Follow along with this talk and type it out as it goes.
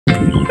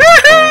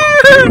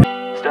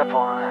Step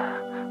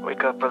 1,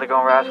 wake up early,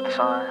 gonna rise with the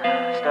sun.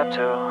 Step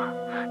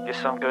 2, get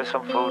some good,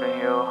 some food in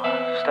you.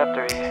 Step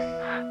 3,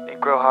 think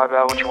real hard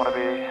about what you wanna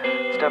be.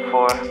 Step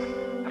 4,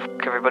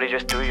 everybody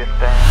just do your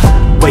thing.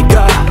 Wake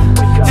up,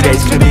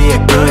 today's gonna be a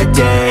good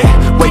day.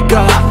 Wake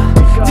up,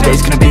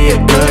 today's gonna be a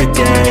good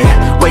day.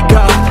 Wake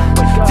up,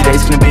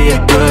 today's gonna be a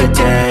good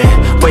day.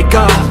 Wake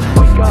up,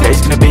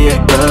 today's gonna be a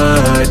good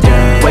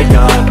day. Wake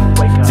up,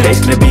 today's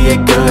gonna be a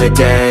good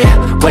day.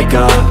 Wake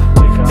up,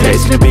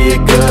 today's gonna be a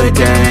good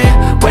day.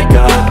 Wake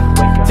up,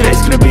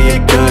 today's gonna be a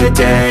good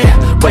day.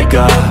 Wake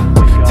up,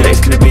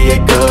 today's gonna be a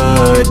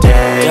good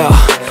day. Yo,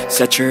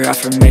 set your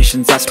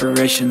affirmations,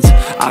 aspirations.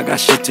 I got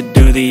shit to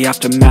do, the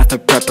aftermath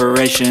of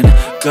preparation.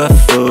 Good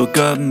food,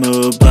 good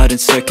mood, blood in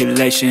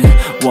circulation.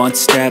 One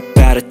step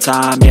at a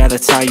time, yeah,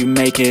 that's how you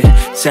make it.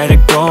 Set a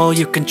goal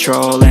you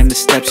control and the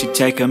steps you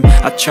take them.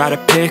 I try to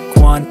pick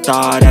one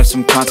thought, have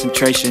some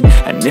concentration.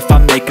 And if I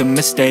make a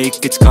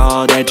mistake, it's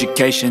called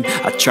education.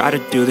 I try to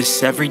do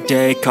this every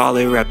day, call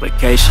it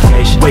replication.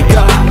 Wake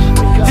up,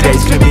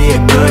 today's gonna be a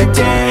good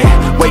day.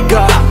 Wake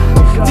up,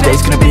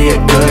 today's gonna be a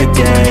good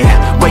day.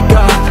 Wake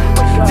up,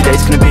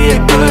 today's gonna be a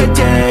good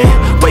day.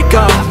 Wake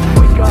up,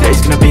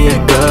 today's gonna be a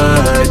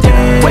good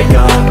day. Wake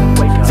up,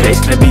 today's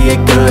gonna be a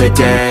good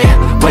day.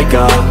 Wake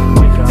up,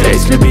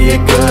 today's gonna be a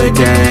good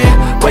day.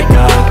 Wake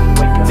up,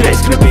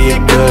 today's gonna be a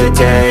good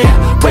day.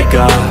 Wake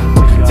up,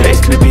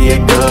 today's gonna be a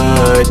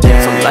good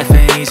day. So life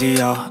ain't easy,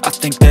 yo, I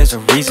think there's a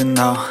reason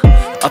though.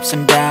 Ups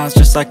and downs,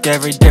 just like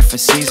every different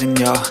season,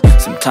 yo.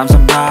 Sometimes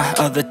I'm high,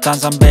 other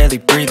times I'm barely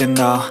breathing,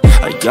 though.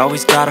 I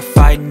always gotta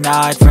fight and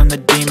hide from the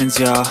demons,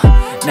 yo.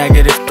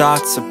 Negative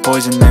thoughts are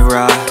poison, they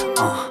rot.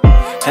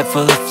 Head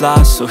full of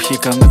flies, so here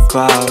come the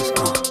clouds.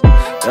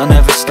 They'll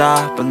never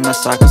stop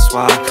unless I can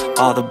swap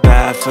all the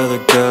bad for the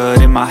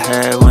good in my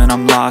head when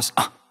I'm lost.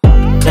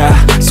 Yeah,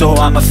 so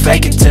I'ma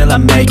fake it till I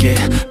make it.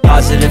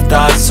 Positive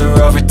thoughts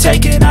are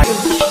overtaken.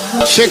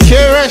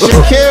 Shakira,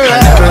 Shakira.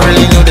 I never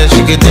really knew that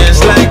she could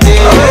dance like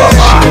this.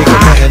 She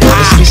make a man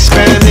wanna speak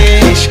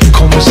Spanish.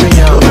 Como se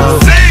llama?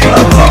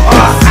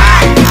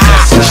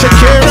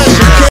 Shakira,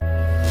 Shakira.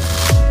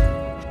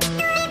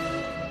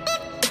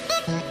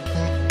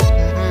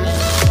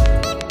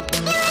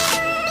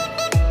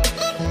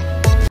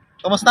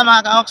 Kumusta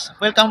mga ka-Ocs?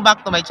 Welcome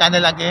back to my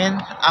channel again.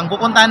 Ang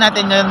pupuntahan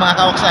natin ngayon mga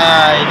ka-Ocs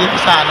ay dito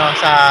sa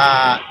sa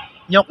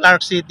New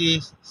Clark City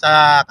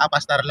sa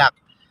Capas, Tarlac.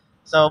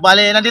 So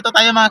bali nandito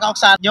tayo mga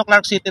ka-Ocs sa New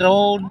Clark City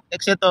Road,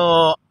 exit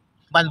to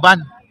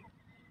Bamban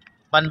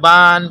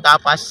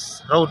Capas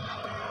Road.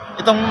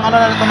 Itong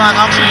na ito mga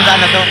ka-Ocs, yung daan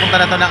na to, punta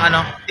na to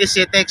ng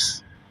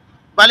TCTX.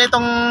 Bali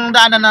itong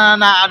daanan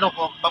na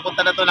ko,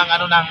 papunta na to ng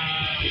ng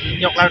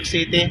New Clark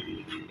City.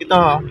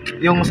 Ito,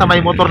 yung sa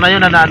may motor na yun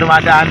na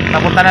dumadaan,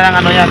 papunta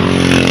na ng yan,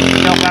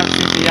 New Clark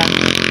City yan.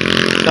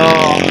 So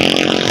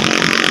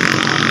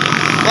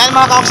yan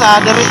mga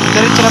ka-Ocs,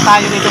 diretso na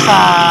tayo dito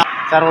sa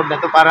road na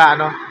to para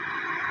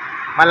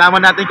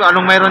malaman natin kung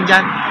anong mayroon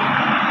dyan.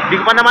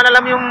 Hindi ko pa naman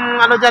alam yung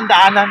dyan,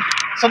 daanan.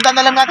 Sundan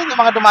na lang natin yung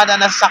mga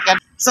dumadaan na sasakyan.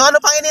 So ano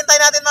pang inintay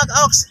natin mga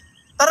ka-Ocs?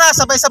 Tara,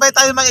 sabay-sabay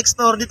tayo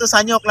mag-explore dito sa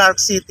New Clark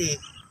City,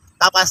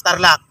 Capas,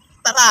 Tarlac.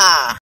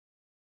 Tara!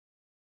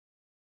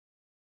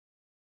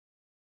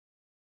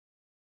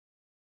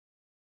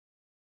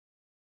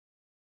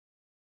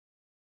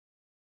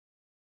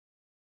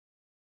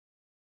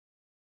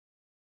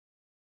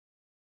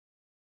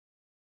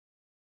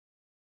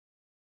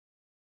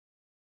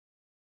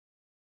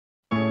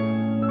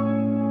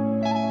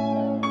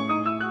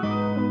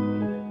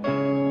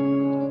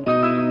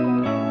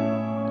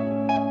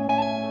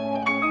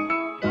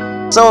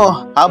 So,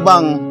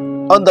 habang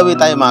on the way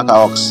tayo mga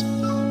ka-Ocs,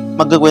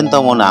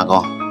 magkukwento muna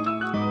ako.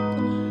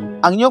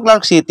 Ang New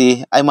Clark City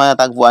ay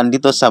matatagpuan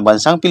dito sa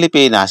bansang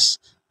Pilipinas,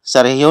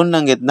 sa rehiyon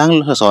ng Gitnang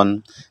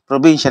Luzon,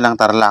 probinsya ng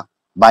Tarlac,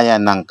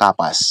 bayan ng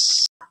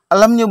Capas.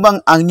 Alam nyo bang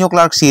ang New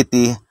Clark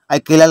City ay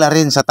kilala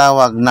rin sa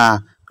tawag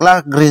na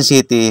Clark Green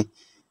City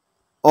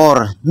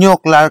or New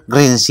Clark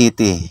Green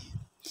City?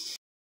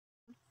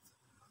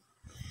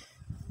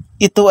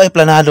 Ito ay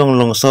planadong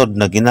lungsod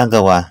na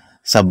ginagawa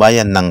sa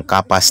bayan ng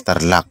Capas,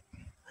 Tarlac.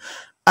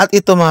 At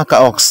ito mga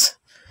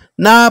ka-Ocs,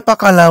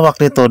 napakalawak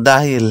nito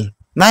dahil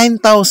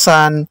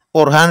 9,450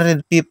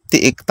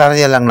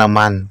 hektarya lang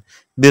naman.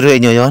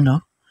 Biruin nyo yun,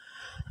 no?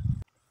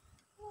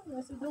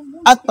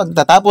 At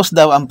pagtatapos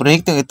daw ang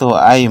proyektong ito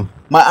ay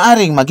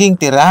maaring maging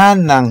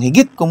tirahan ng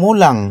higit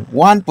kumulang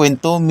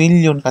 1.2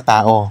 milyon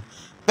katao.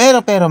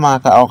 Pero mga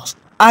ka-Ocs,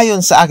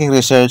 ayon sa aking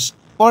research,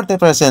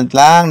 40%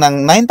 lang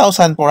ng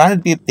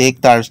 9,450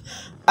 hectares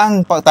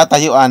ang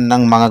pagtatayuan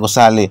ng mga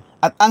gusali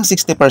at ang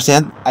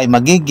 60% ay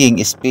magiging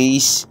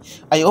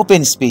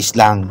open space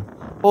lang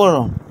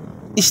or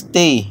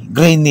stay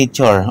green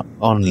nature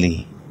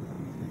only.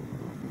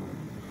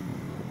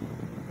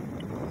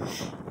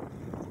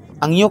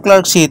 Ang New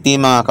Clark City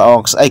mga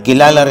ka-Ocs ay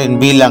kilala rin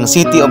bilang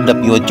City of the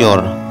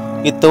Future.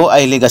 Ito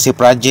ay legacy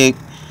project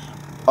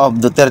of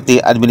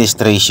Duterte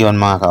administration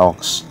mga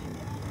ka-Ocs.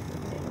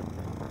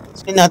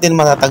 Saan natin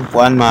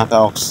matatagpuan mga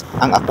ka-Ocs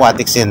ang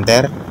Aquatic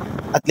Center,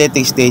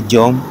 athletic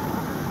stadium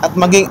at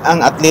maging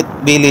ang athlete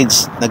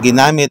village na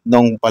ginamit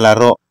nung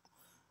palaro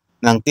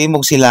ng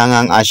Timog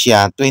Silangang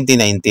Asia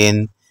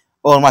 2019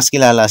 o mas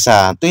kilala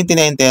sa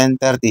 2019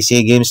 30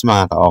 SEA Games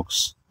mga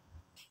ka-Ocs.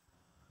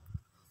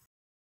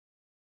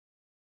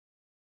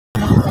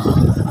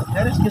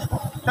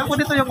 Tapos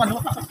dito yung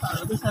ano,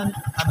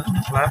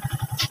 ba?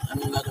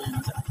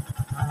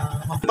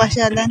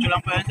 Pasyalan. Ito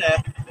lang po yan, sir.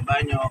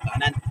 Diba nyo,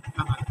 kanan.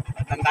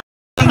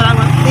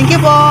 Thank you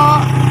po.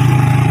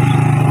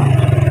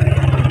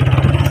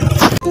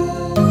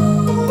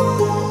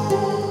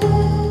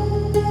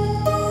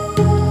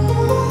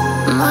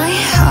 My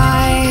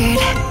heart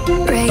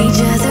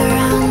rages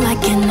around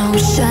like an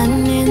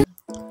ocean in...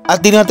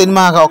 At di natin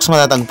mga ka-Ocs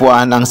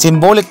matatagpuan ang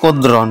symbolic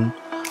cauldron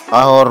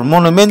or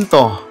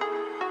monumento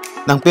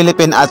ng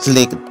Philippine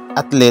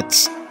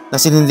athletes na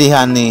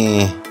sinindihan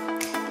ni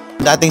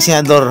dating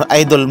senador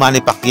Idol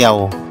Manny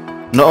Pacquiao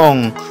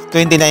noong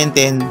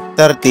 2019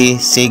 30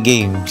 SEA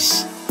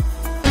Games.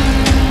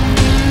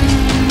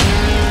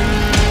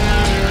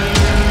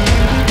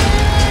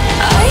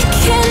 I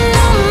can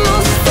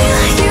almost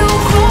feel you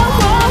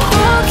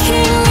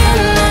walking in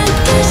the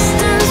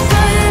distance,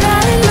 but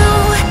I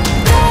know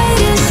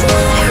that is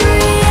not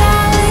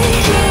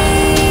reality.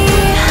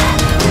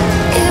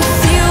 If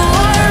you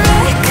are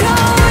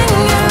echoing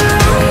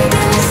around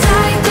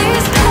inside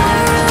these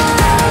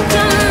parallel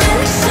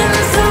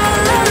dimensions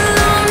all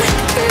alone,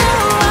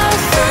 now I'll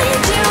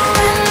find you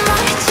in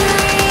my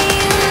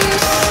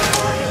dreams.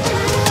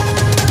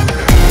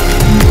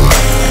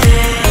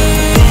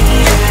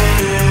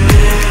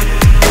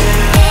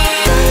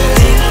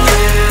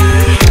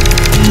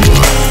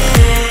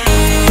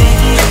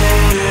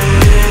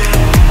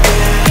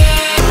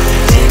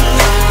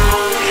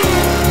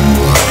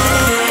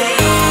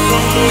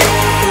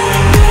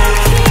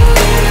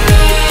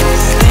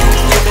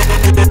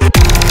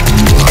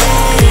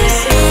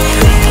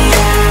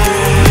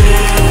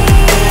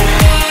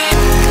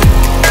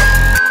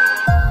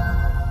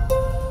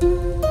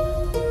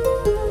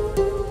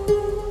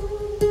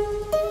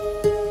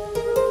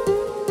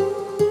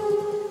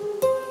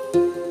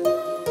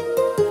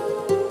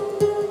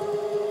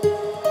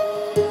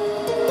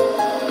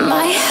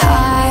 My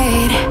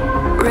heart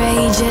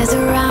rages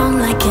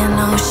around like an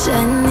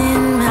ocean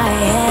in my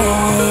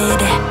head.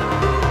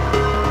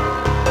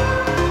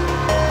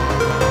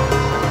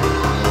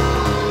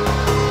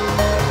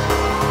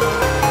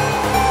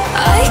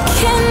 I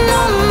can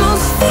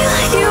almost feel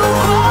you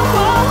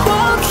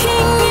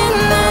walking in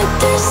the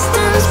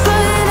distance,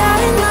 but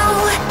I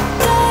know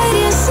that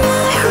is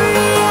not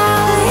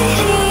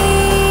reality.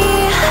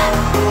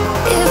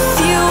 If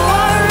you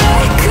are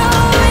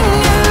echoing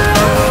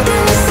around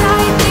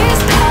inside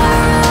these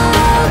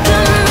parallel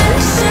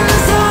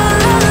dimensions all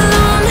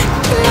alone,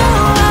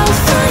 now I'll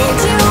find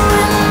you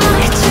in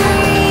my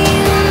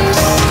dreams.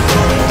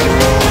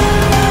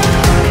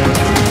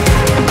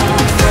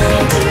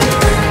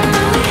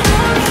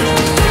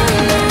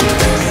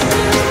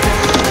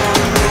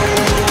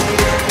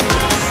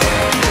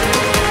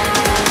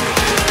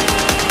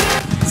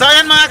 So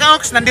ayan mga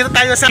ka-Ocs, nandito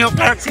tayo sa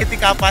Park City,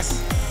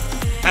 Capas,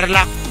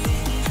 Tarlac.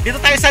 Dito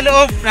tayo sa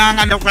loob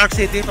ng Park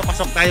City,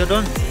 papasok tayo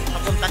doon.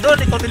 Papunta doon,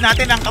 ikutin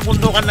natin ang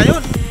kabundukan na yun.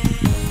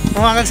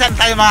 Kung hanggang saan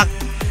tayo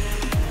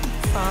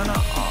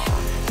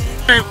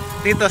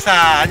dito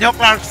sa New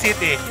Clark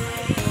City.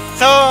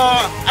 So,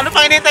 ano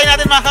pang hinihintay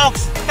natin mga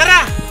ka-Ocs?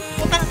 Tara,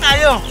 punta na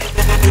tayo.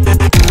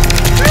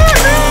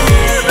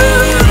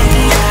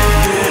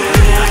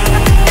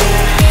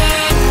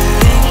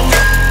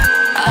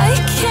 I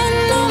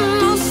can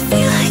almost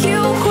feel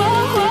you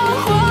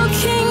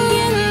walking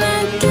in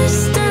the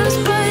distance,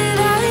 but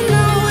I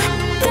know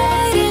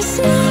that is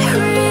not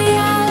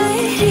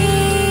reality.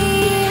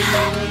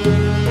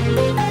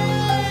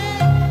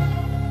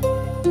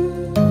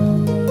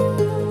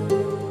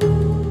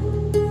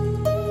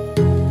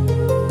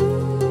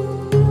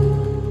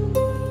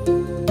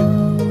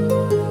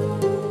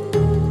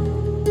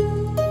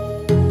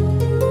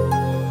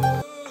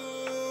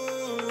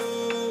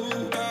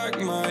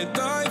 My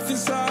life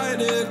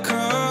inside a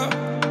car,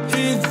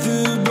 hit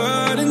the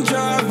button,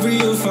 drive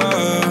real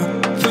far,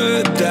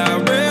 but that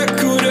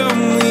record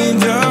only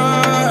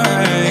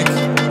died.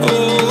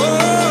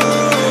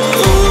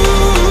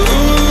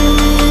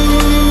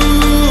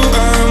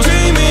 I'm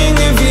dreaming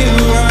of you,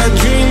 I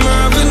dream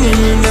of a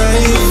new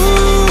night.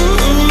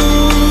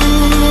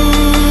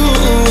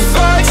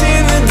 Fight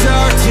in the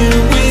dark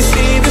till we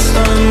see the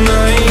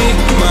sunlight.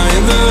 My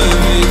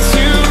love, it's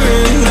you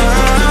and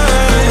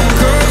I.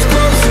 Close,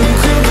 close and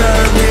cool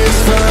like this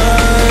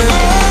fire.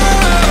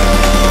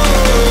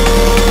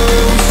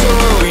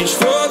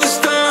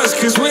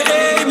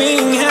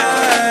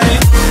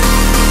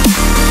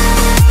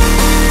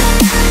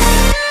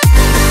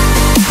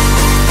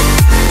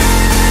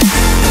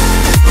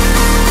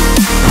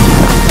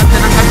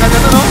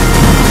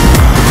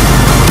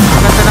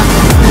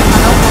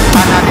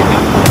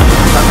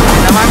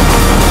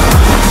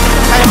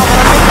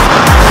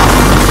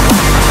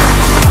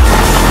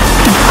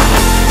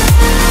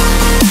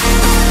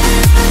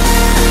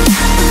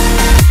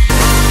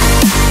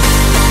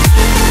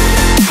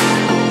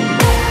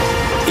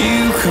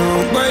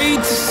 can't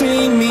wait to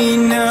see me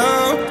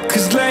now,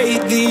 'cause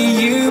lately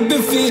you've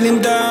been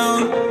feeling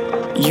down.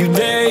 You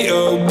lay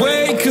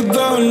awake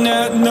alone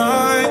at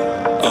night.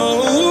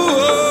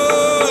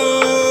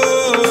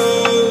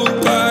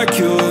 Like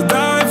your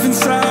life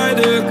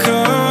inside a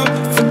car.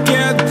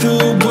 Forget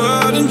the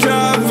world and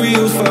drive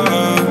real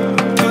far.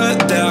 Put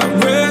that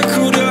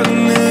record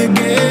on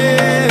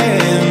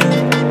again.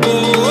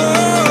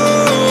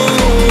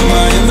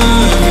 My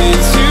love,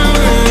 it's you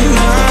and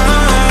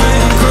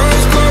I.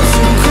 Close, close,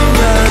 and come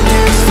back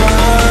this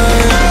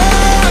far.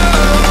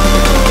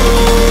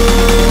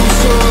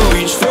 So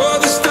reach for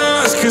the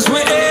stars, 'cause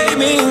we're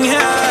aiming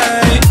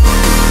high.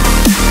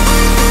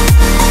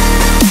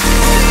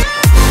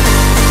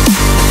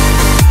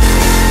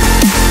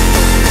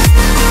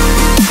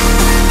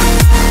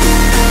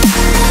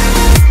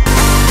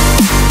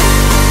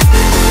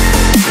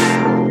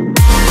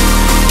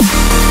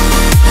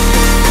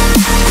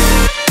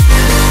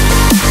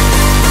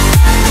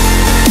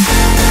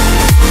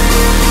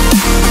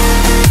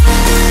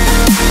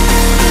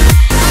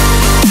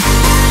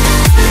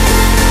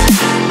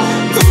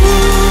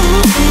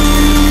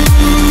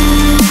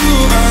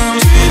 I'm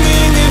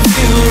dreaming of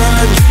you,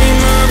 I dream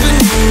of a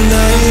new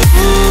night.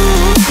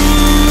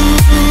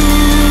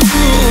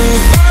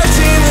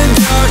 Fighting the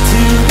dark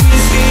till we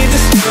see the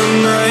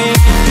sunlight.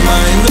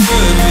 My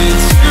love,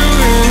 it's you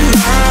and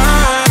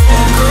I.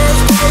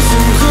 Close, close,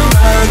 and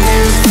collide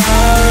this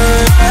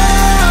time.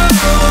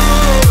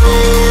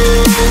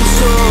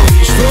 So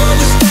reach for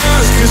the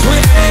stars, 'cause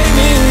we're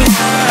aiming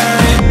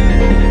high.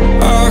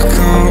 I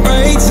can't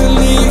wait to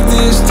leave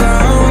this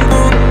town.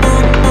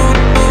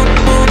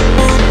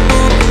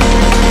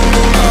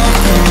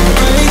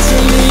 Wait to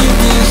leave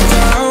this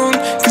town,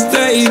 'cause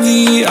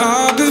lately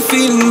I've been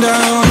feeling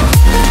down.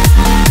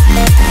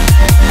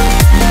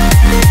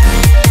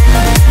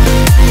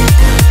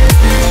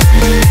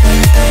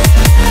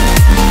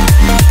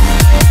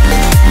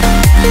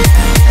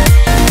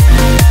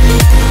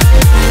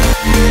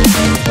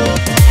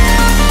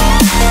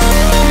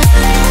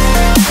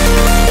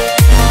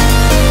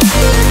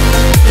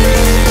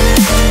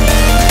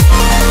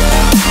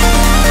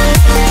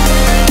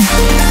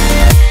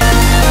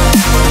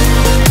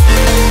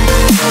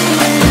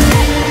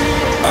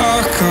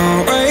 I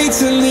can't wait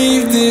to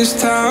leave this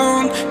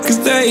town, 'cause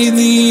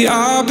lately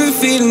I've been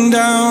feeling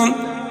down.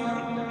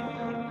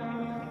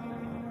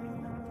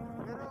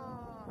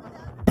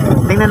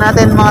 Tingnan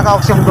natin mga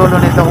ka-Ocs yung dulo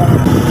nito.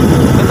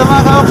 Ito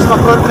mga ka-Ocs,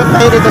 mag-road trip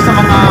tayo dito sa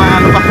mga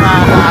lubak na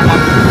daanan.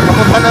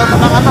 Papunta na ito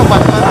ng ano,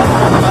 Bamban.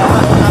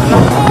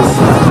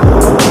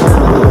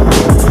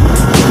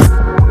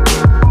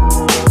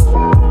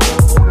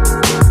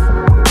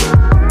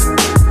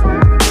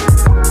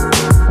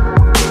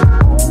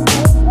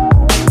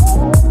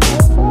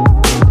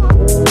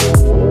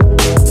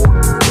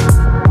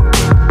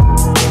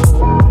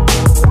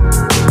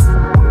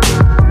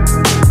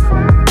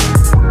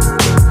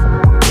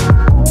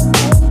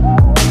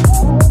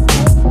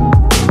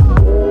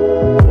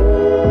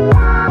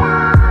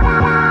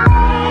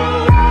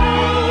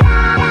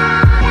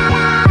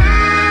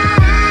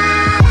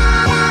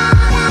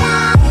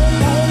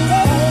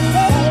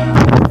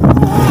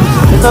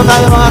 Dito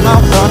tayo mga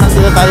ka-Ocs,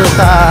 nandito tayo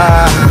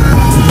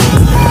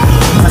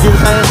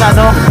sa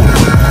ano,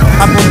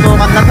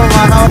 kabundukan na to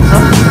mga ka-Ocs.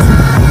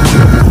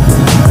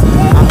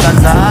 Ang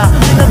ganda.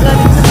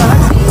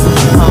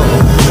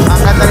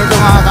 Ang ganda nito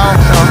mga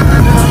ka-Ocs.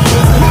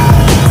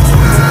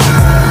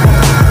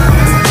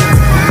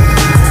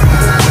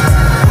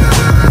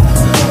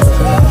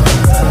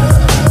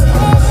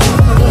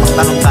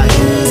 Tanong tayo.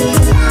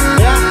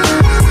 Kaya,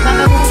 saan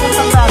na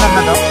pupuntang daanan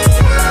na to?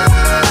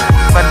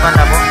 Bamban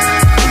na po.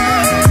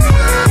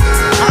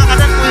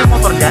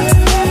 Motor dyan?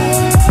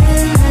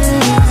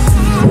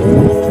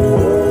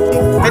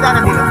 May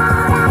daanan dito?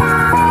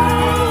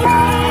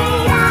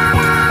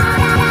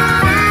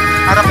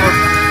 Harap po.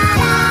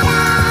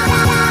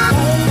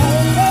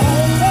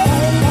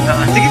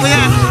 Sige po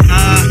yan.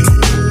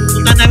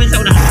 Punta namin sa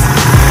unahan.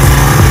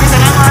 Sige,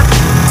 salamat.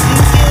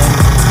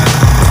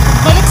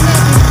 Balik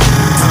natin.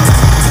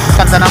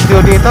 Ganda ng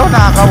view dito.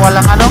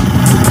 Nakakawalang ano.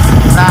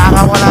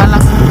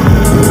 Nakakawalang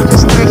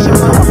stress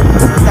yung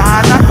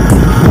daanan.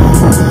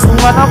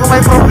 Kung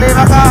may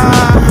problema ka,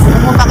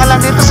 pumunta ka lang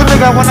dito sa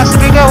Ligaw. Wala sa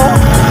Ligaw,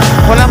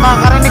 wala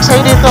makakarinig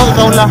sa'yo dito,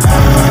 ikaw lang.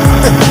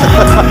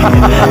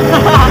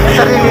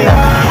 Sarili lang.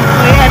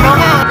 May ano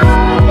nga.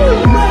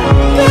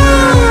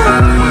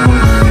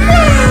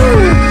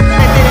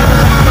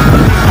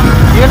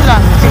 Yun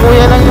lang, si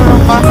Kuya lang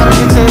yung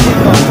makakarinig sa'yo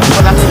dito.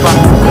 Walang iba.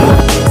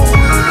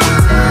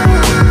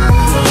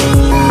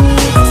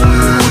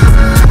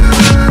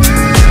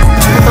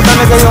 Ito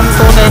talaga yung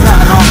tunay na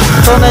ano,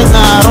 tunay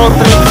na road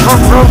trip.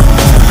 Road trip.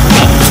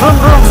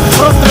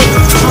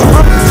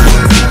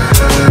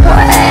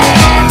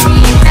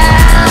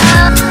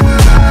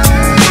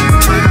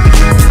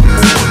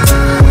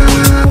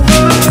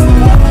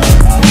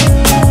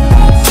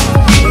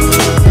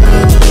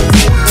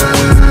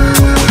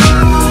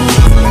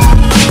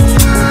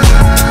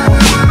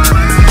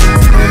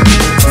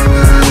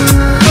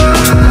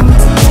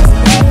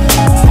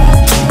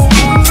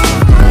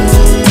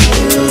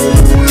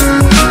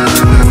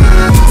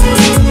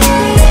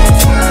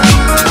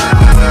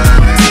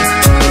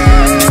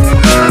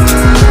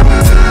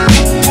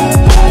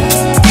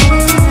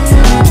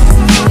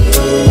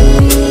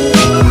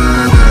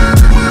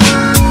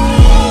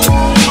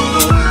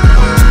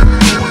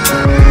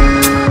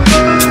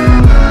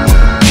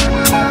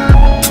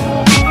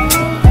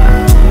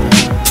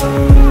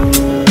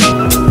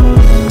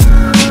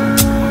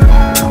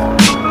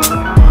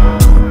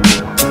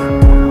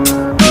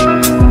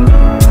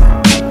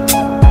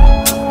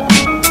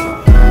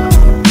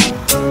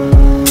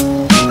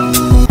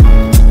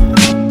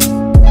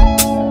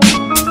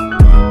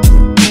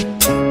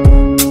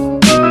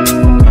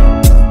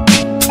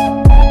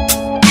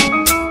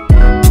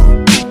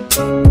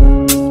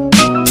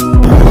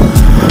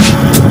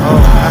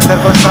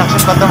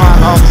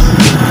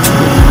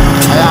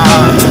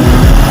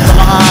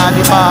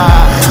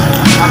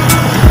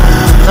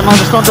 Sa mga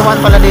gustong dumaan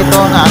pala dito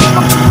na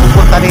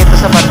magpupunta dito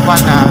sa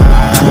Bamban na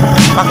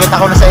pakita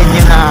ko na sa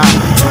inyo na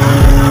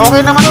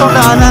okay naman itong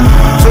daanan.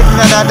 Pwede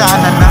na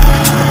dadaanan na.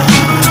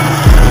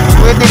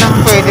 Pwede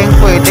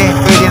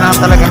na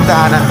talagang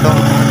daanan to.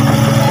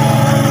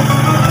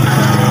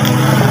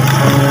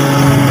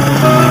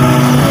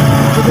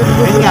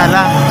 Yun nga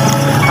lang,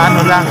 ano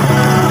lang,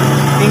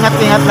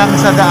 ingat-ingat lang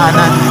sa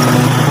daanan.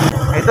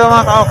 Ito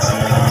mga ka-Ocs,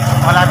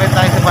 malapit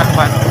tayo sa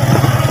Bamban.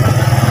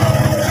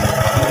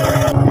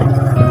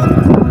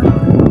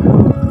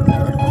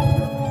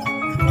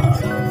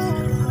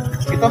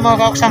 Ito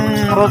mga ka-Ocs ang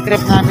road trip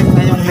namin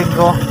ngayong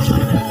linggo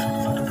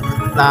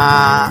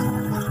na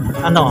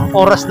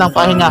oras ng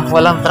pahinga,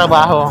 walang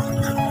trabaho.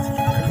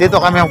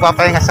 Dito kami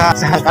magpapahinga sa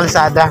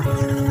kalsada.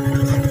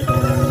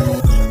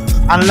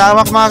 Ang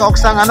lawak mga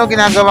ka-Ocs ng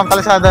ginagawang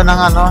kalsada ng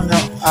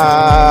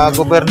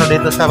gobyerno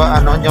dito sa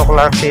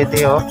Tarlac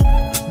City, oh.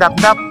 Dap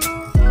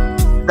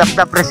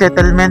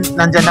resettlement,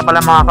 nandyan na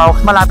pala mga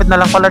ka-Ocs. Malapit na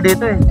lang pala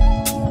dito eh.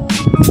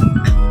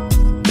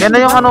 Yan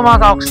na yung mga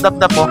ka-Ocs, dap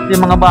oh,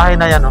 yung mga bahay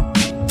na yan, oh.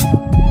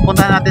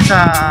 Punta natin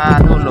sa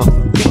dulo.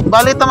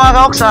 Bali ito mga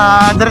ka-Ocs,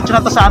 diretso na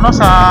to sa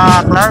sa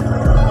Clark.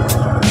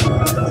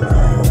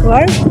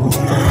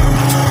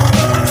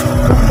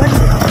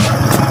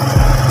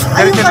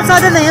 Ay, yung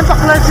kalsada na yan,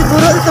 pa-Clark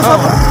siguro. Ito pa.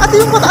 At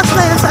yung pataas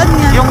na yan, saan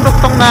yan? Yung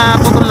duktong na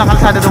putol na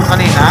kalsada doon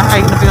kanina,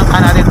 ay napinuntahan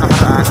natin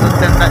nakaraan.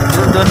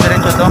 Doon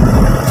diretso to.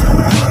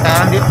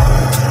 Kaya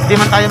hindi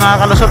man tayo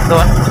makakalusot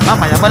doon.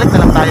 Mamaya, balik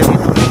na lang tayo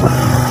dito.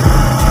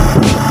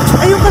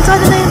 Ay, yung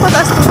kalsada na yan,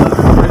 pataas to.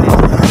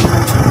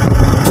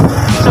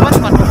 Sa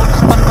Bamban, pupunta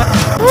sa Bamban.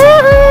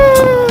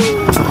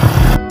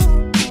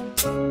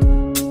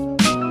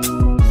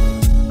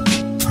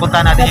 Punta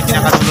natin yung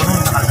pinakadulo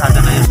nun sa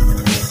kalsada na yun.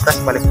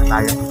 Tapos balik na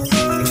tayo.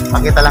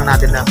 Pakita lang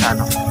natin lang sa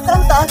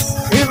Saan taas?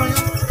 Ayun,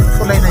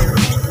 kulay na yun.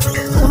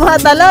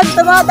 Tumatalan!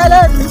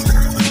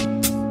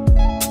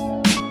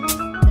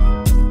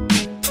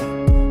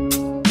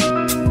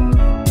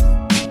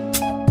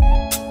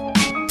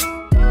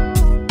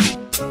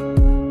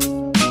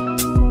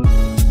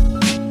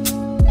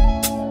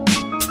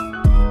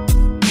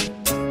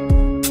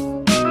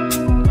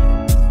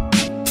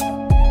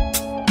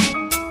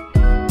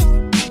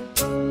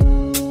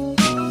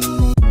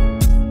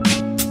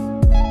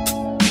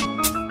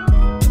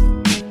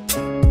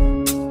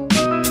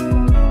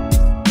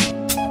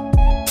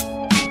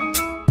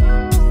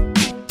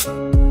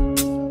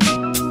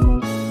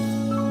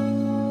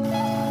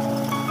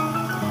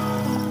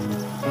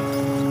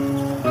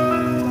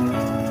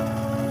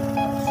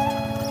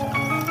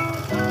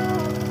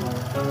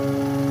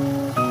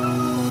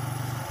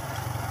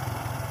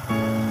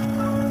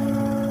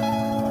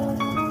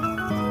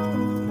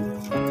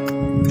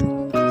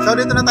 So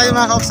dito na tayo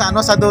mga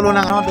ka-Ocs sa dulo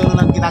ng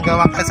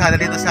ginagawang kalsada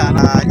dito sa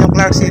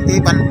Tarlac City,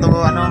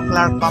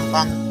 Clark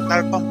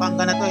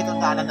Pampanga na to,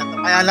 itong daanan na to.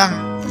 Kaya lang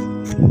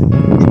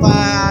hindi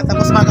pa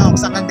tapos mga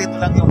ka-Ocs, hanggang dito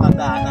lang yung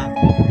daanan.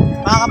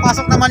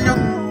 Makakapasok naman yung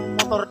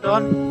motor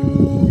doon.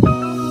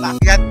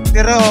 Pakyat,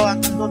 pero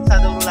hanggang doon sa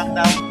dulo lang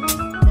daw.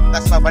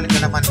 Tapos babalik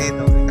na naman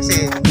dito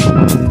kasi hindi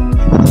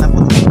pa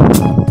natapos.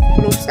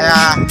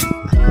 Kaya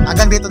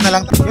hanggang dito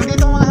na lang. Yung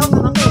dito mga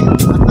ka-Ocs,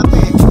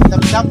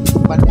 dap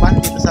Bamban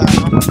dito sa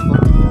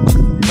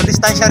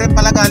madistansya rin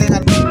pala galing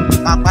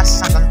Capas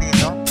hanggang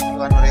dito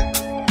yung rin.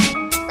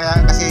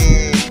 Kaya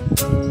kasi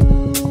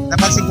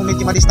napansin ko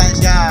medyo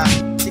madistansya,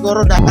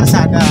 siguro na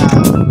kalsada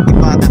di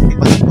pa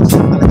tapos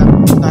talagang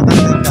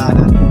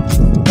tatagdaan.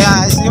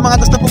 Kaya yung mga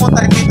gusto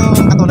pumunta rin dito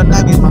katulad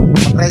namin,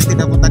 mag-rest din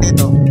na punta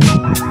dito,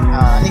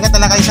 ingat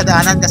talaga kayo sa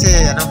daanan kasi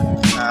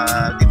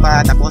di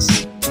pa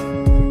tapos.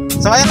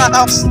 So ayun mga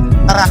ka-Ocs,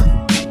 tara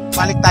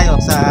balik tayo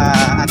sa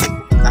ating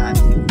pupuntahan.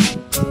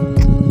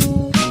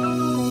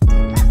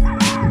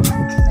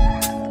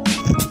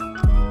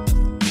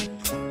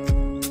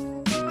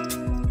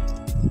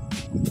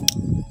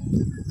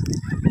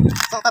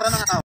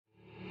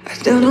 I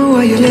don't know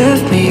why you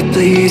left me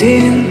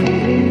bleeding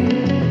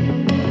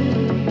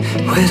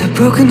with a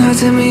broken heart.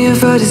 Tell me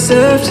if I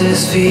deserve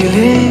this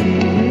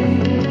feeling.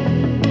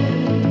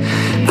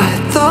 I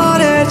thought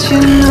that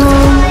you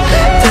know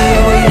that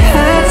we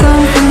had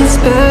something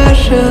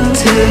special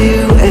till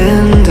you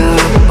end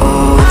up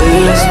all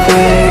this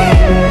way.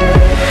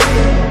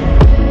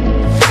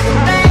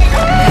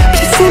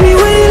 Please tell me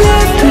why you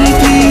left me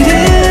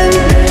bleeding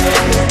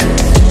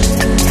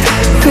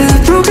with a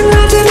broken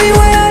heart. Tell me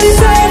why I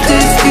deserve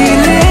this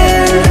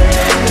feeling.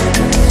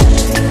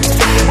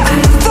 I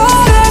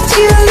thought that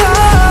you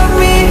loved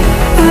me,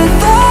 I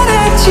thought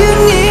that you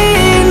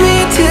need me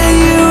till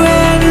you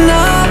end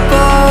up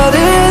all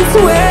this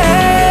way.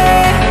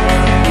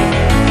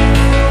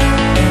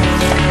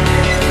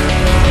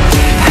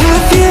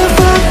 Have you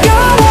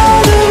forgot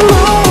all the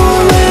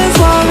moments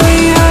while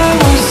we had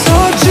was so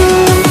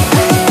true?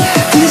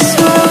 This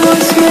world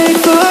was made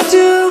for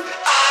two.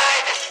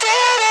 I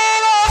did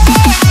it all.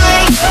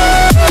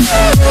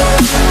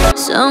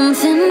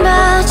 Something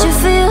about you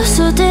feels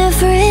so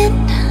different.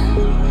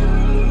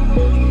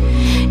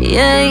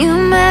 Yeah, you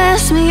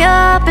mess me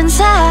up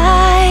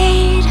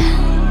inside.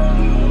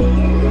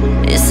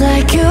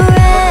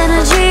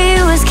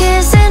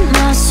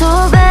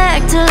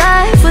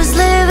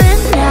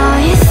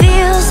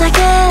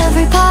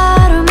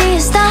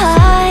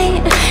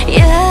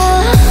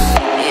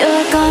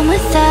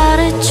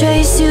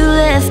 trace. You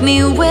left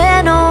me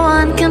where no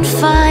one can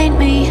find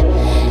me.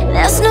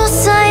 There's no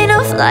sign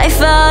of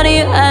life out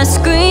here. I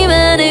scream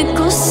and it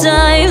goes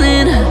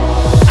silent.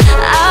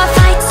 I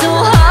fight so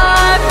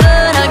hard,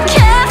 but I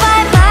can't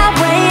find my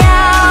way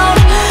out.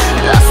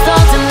 Lost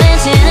all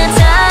dimension and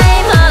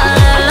time.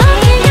 I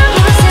think I'm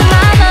losing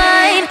my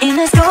mind. And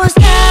this goes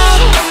down.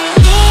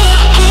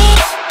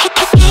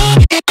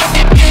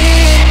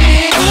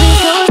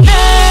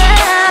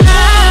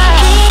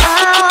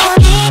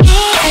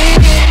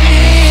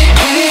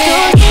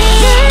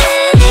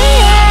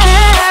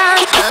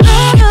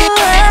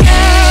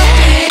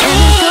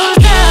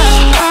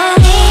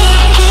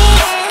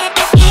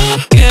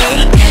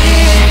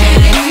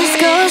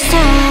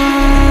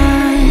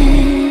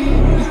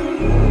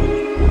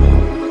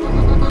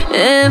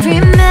 Every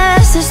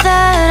message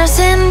that I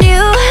send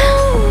you,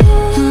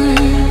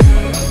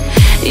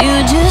 you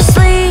just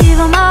leave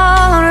them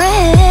all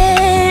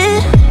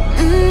read.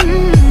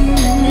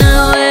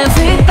 Now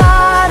every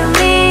part of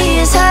me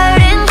is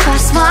hurting,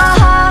 cross my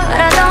heart.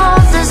 I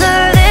don't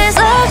deserve this.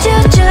 Love you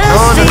just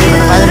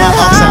Nandito tayo mga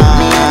kaoks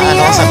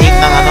sa big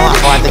ng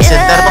aquatic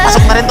center.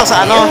 Papasok na rin to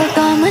sa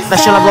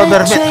National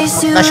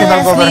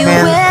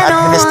Government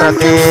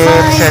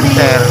Administrative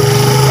Center.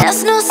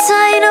 There's no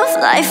sign of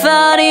life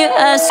out here.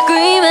 I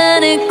scream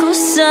and it goes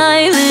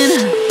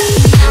silent.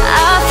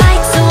 I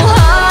fight so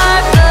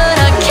hard, but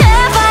I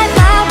can't find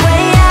my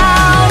way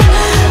out.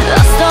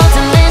 Lost all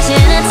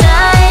dimension and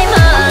time.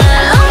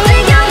 I don't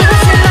think I'm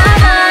losing my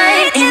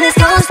mind. And this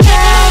goes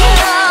down.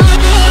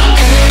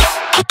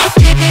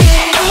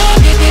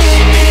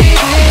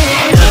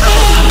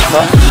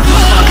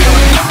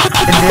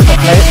 Hindi pa,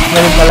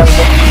 ngayon pa lang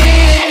to.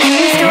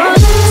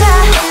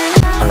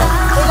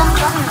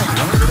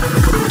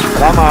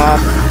 Salamat.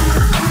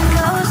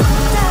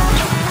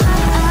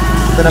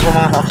 Ito na po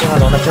mga kaoks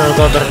yung National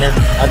Government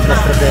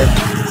Administrative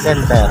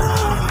Center.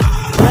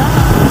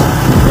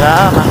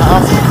 Yeah, mga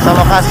kaoks, sa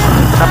wakas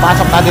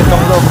napasok na dito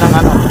ang loob ng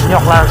New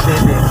Clark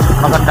City.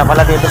 Maganda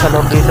pala dito sa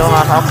loob dito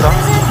mga kaoks.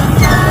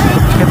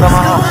 Ito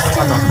mga kaoks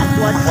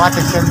yung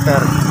aquatic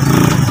center.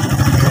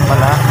 Ito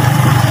pala.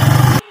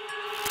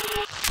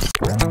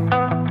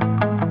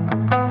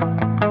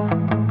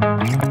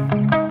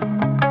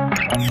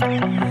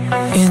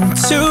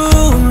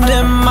 Entombed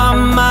in my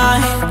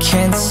mind,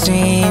 can't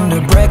seem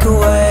to break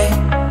away.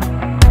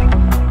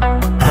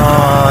 So,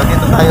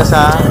 dito tayo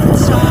sa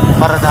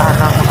paradahan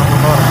ng mga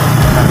motor.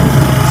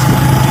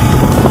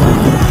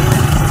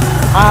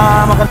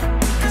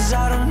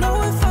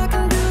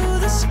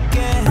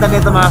 Maganda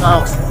dito mga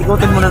kaoks.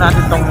 Ikutin muna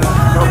natin tong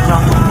loob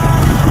ng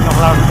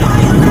Clark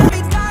City.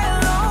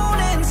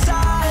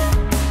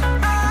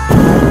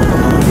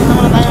 Dito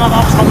muna tayo mga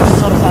kaoks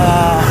mag-resort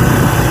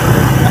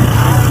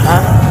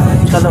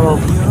sa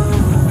loob.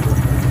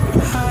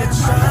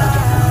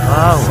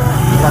 Wow,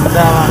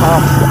 ganda mga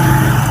kaoks.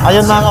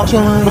 Ayun mga kaoks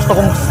yung gusto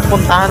kong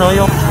puntahan,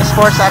 yung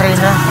sports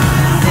arena.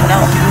 Yung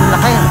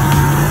laki.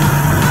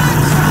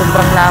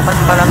 Sobrang lapad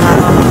pala mga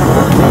kaoks.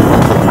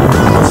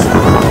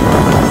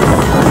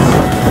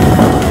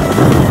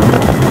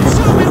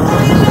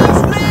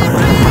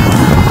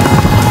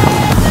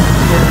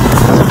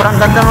 Sobrang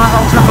ganda mga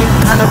kaoks ng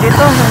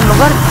dito, yung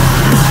lugar.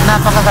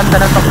 Napakaganda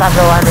ng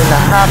pagkagawa nila.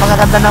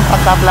 Napakaganda ng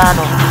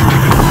pagkaplano.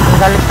 Ang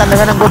galing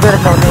talaga ng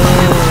gobyerno ni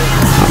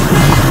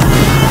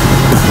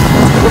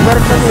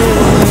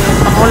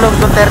Pangulong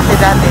Duterte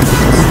dati.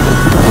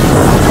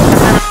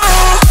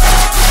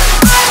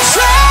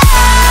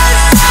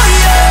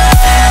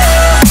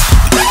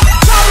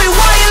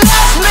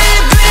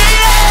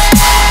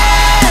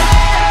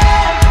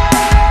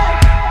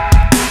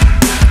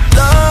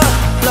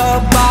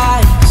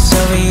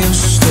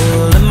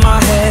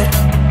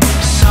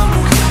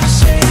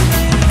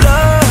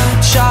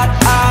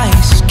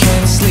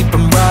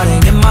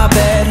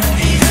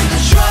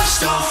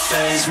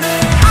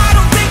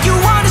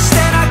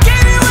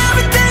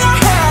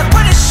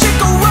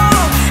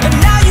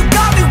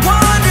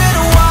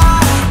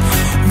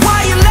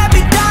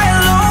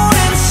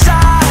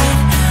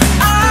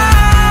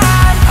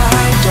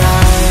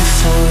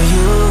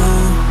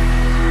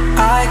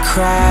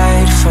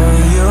 Cried for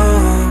you,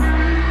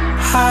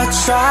 I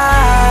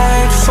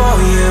tried for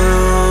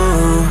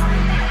you.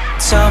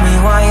 Tell me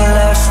why you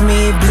left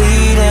me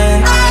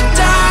bleeding. I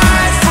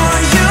died for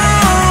you,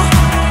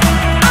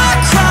 I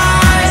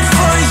cried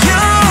for you,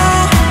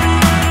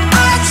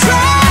 I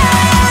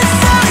tried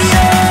for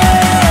you.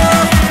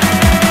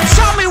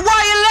 Tell me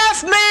why you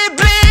left me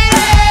bleeding.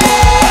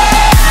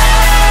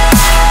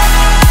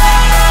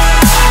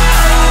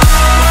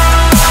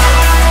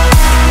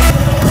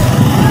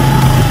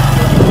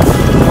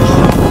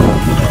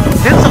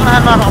 Dito sa unahan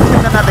mga kaoks,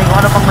 tingnan natin kung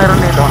ano pang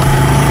meron dito.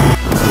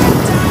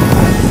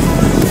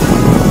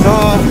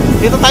 So,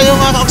 dito tayo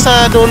mga kaoks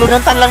sa dulo.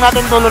 Nantan lang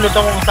natin dulo nito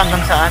kung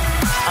hanggang saan.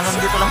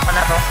 Hanggang dito lang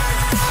pala to.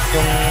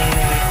 Yung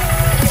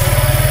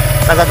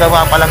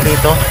nagagawa pa lang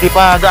dito. Di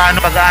pa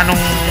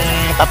gaanong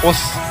tapos.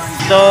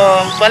 So,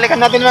 balikan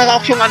natin mga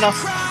kaoks yung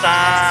sa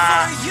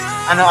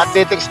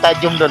athletic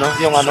stadium doon,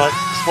 yung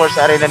sports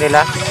arena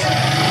nila.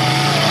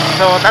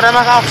 So tara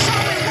mga ka-Ocs,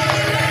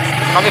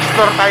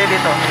 mag-explore tayo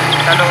dito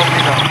sa loob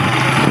dito.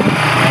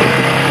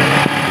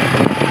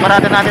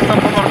 Parada natin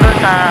itong motor doon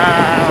sa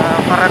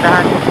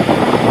paradahan.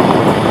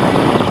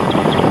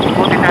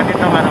 Ikutin natin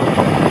itong ano.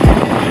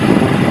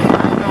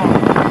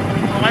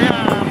 O kaya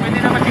pwede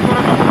naman siguro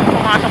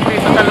pumasok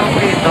dito sa loob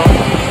dito.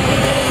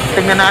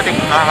 Tingnan natin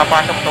kung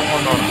nakakapasok itong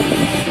motor.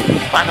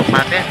 Pasok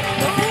natin.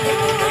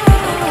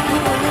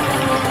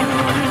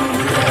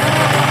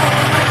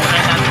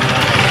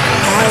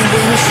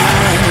 Dito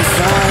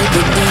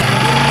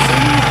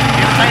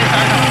tayo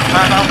sa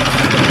ano,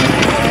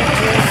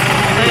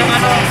 ito yung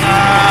ano,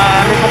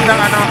 likod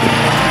ng ano,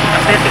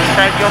 athletic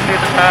stadium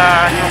dito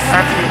sa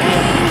Ocs Tv.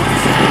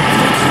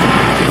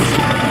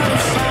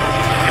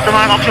 Ito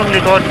mga ka-Ocs yung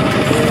likod.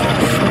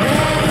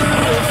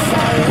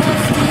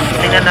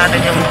 Tingnan natin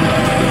yung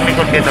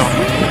likod dito.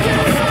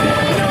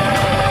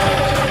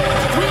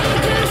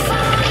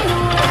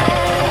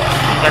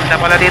 Ganda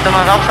pala dito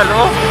mga ka-Ocs sa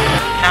loob.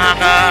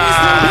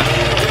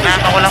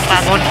 Nakakawalang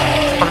pagod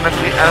pag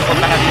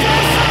punta ka dito.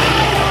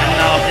 Ang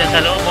lawak dyan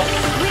sa loob.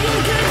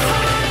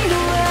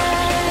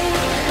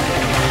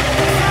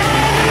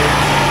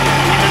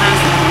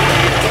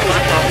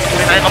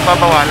 Hindi tayo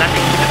kapabawalan.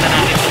 Tingnan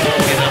natin ito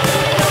dito.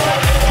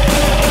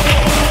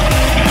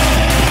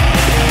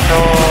 So,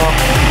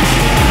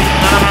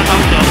 para mga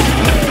ka-Ocs,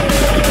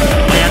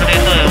 ayan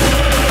dito yun.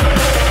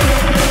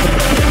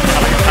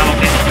 Ano yung tawag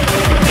dito?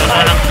 Yun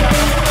na lang.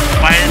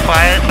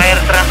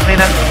 Fire truck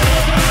nila.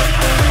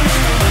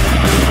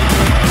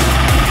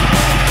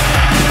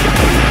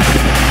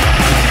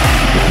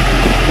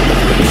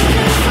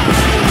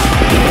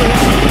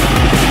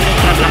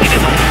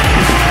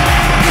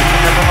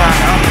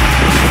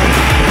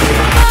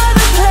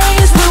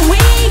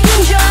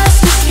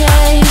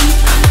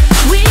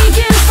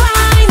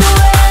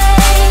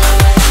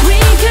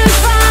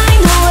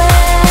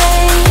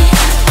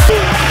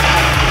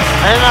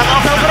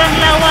 Sobrang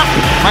lawak.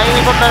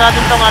 Maiikot na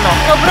natin itong ano.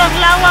 Sobrang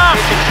lawak.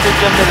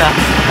 Stadium nila.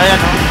 Ayan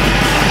o.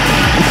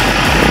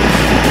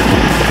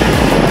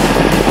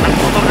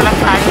 Nagputol na lang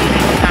tayo.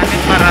 Iikot natin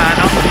para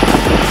ano.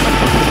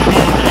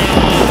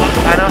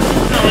 Ano?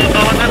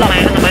 Bawat ano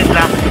ngayon. Ano ba yung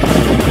black?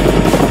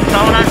 Sa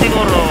una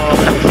siguro.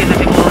 Black skin na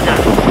siguro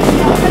dyan.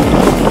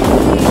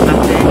 Black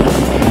skin.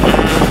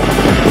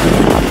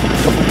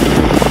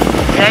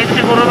 Kaya ito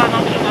siguro lang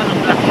ang ano.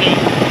 Black skin.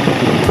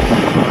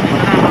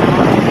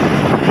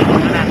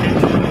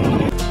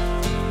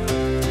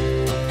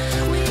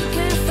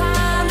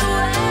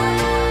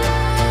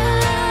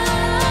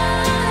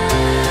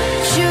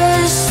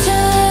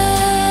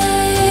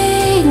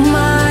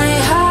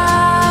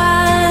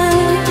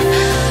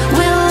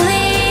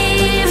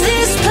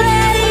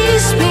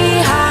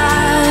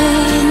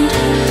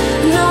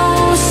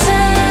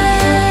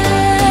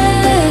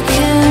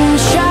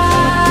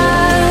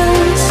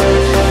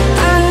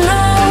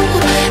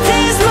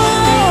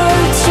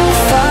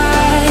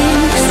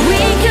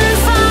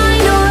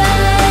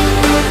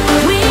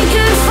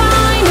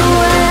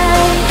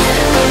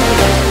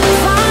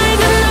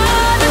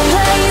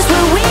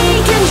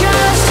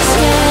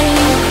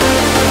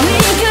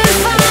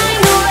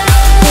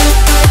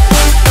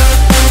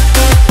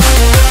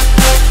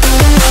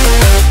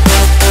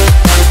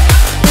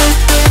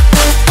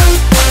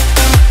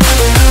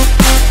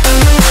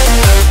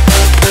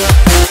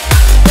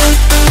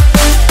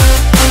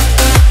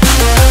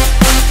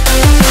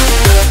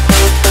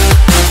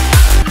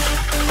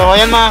 So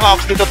ayan mga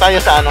ka-Ocs, dito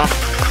tayo sa ano,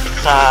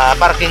 sa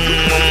parking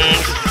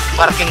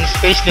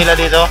space nila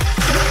dito.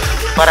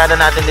 Parada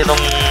natin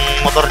ditong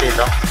motor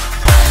dito.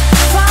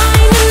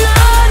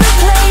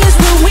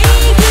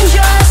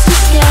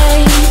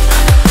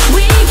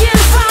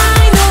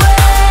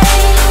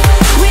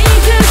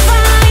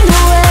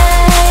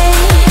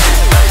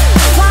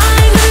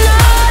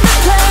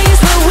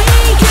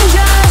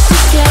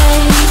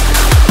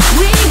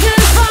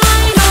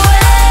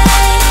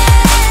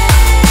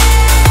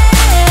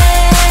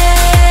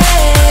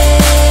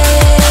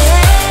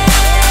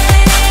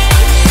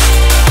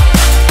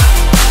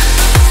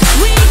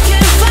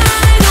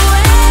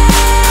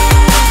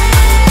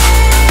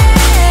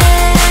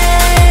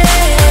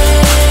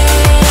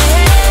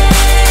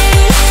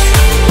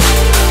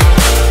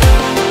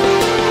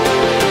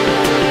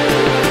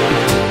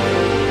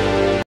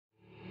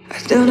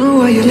 Don't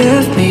know why you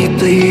left me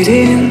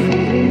bleeding,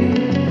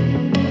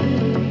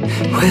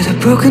 with a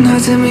broken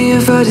heart. Tell me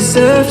if I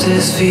deserve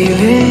this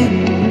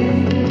feeling.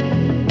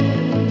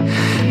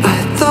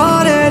 I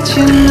thought that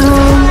you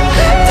know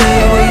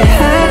that we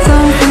had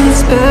something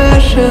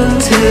special,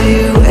 till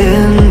you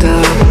end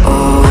up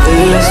all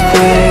this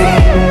way.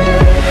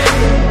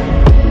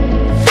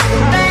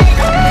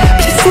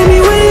 Just tell me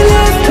why you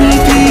left me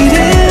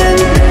bleeding,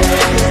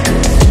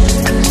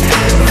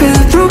 with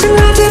a broken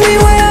heart. Tell me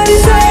why I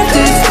deserve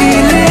this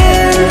feeling.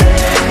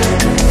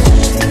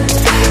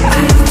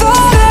 I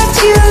thought that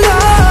you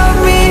loved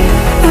me,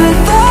 I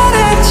thought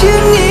that you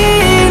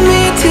need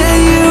me, till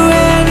you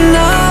end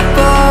up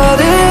all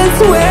this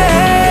way.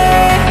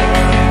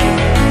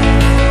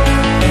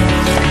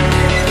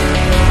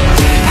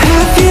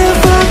 Have you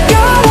forgotten?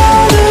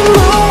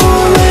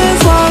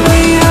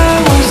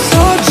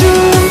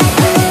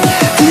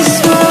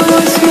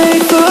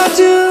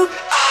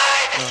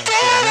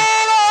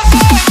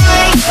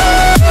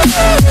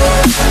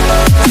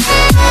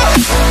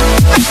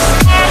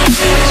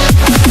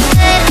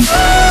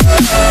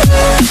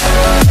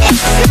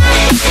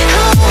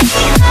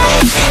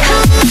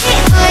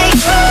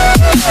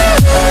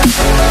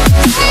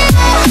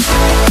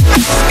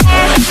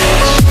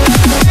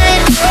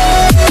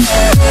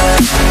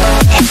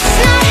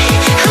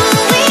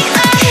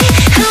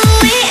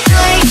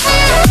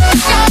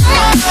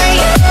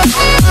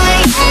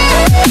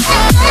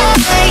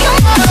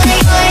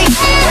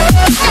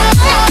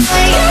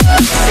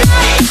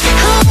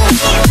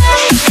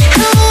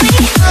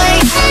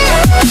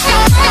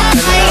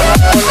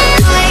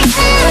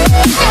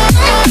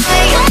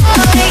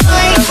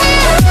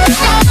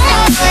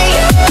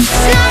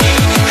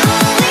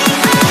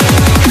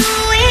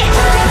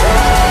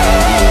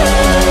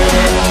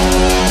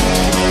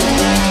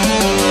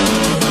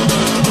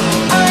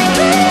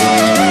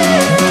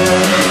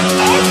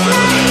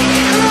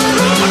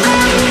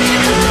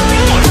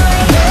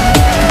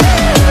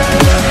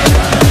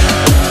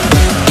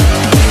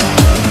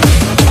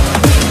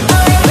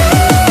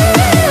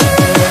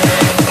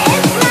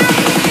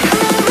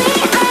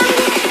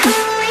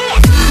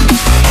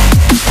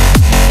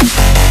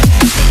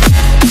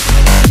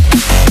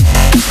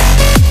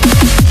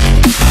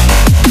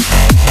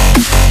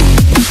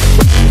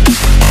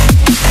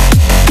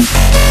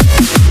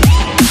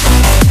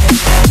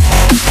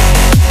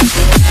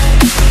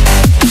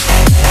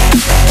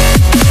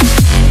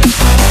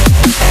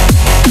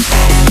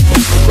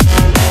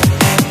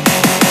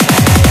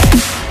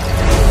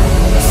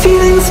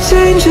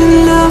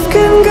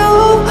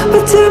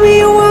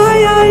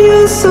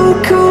 so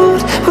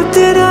cold? What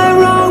did I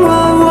wrong?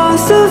 What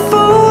was the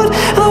fault?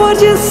 And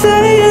what you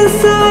say is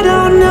I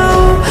don't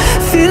know.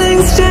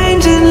 Feelings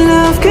change and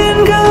love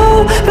can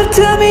go, but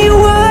tell me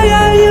why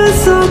are you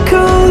so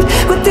cold?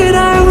 What did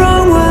I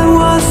wrong? What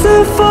was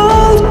the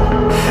fault?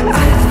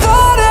 I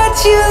thought that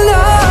you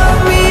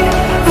loved me,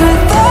 I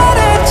thought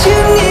that you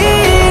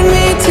need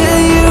me, till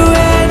you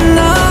end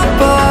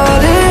up all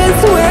this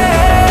way.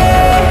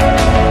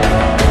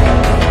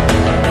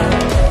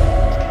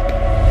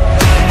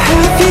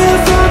 Have you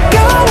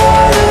forgot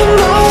all the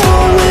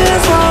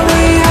moments all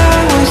we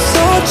had was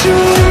so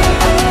true?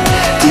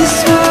 This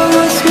world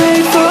was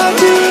made for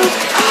two.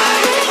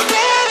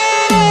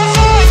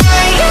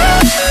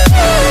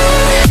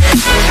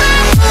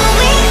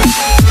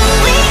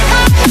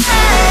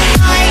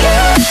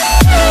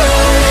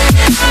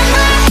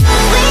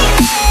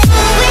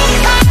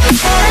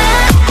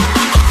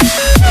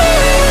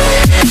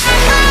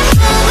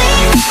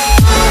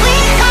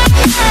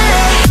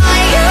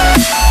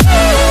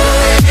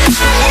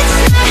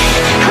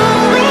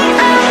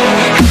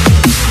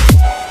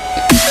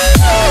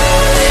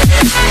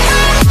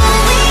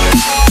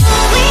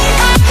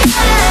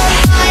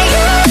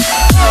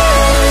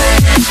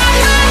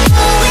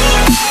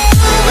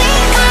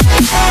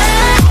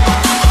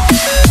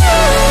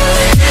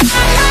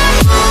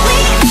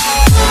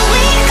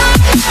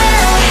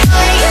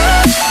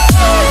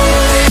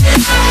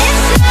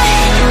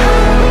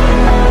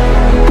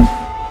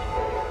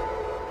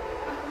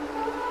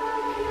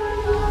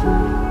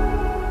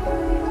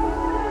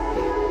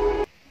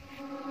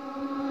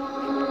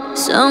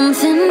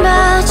 Something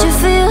about you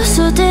feels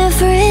so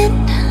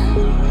different.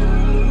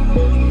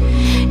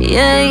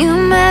 Yeah, you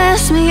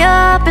mess me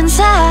up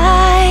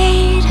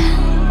inside.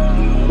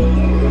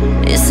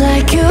 It's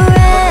like your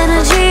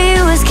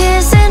energy was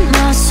kissing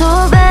my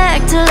soul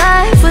back to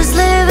life, was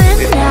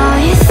living. Now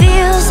it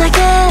feels like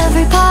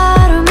every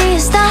part of me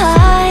is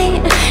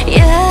died.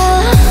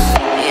 Yeah,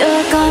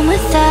 you're gone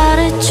without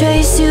a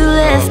trace. You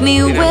left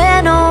me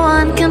where no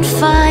one can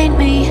find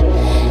me.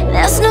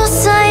 There's no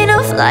sign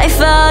of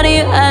life out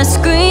here. I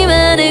scream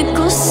and it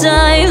goes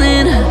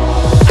silent.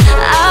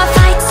 I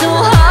fight so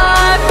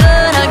hard,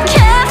 but I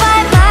can't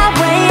find my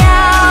way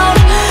out.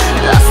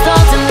 Lost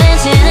all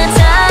dimension and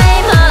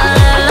time. All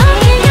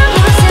alone, keep your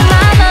voice in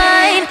my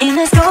mind. And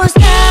this goes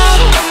down.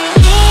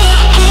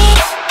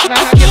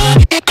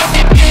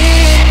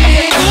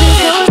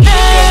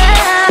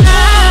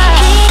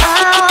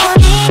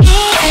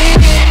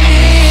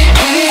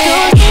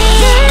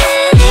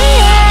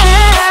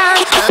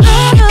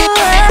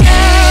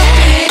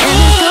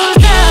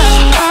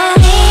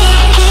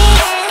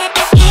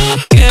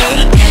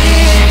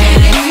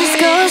 And this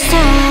goes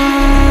down.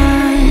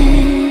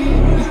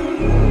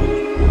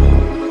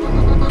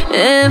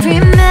 Every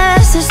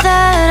message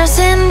that I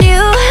send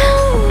you,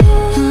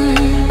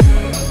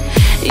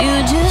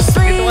 you just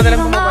leave Ito ka na lang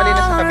them bumabali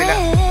na sa kabila.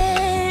 unread.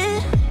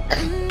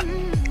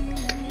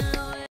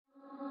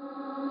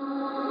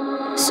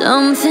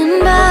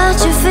 Something about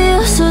you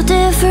feels so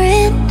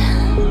different.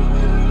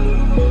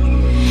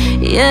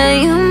 Yeah,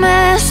 you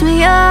mess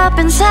me up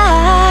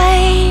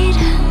inside.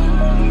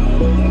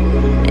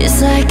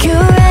 It's like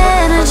your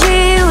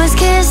energy was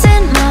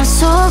kissing my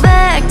soul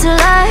back to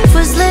life,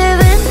 was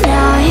living.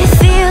 Now it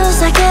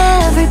feels like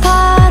every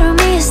part of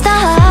me is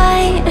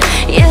died.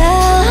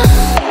 Yeah,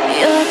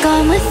 you're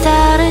gone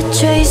without a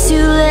trace.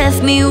 You left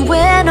me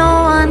where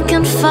no one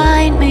can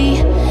find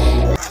me.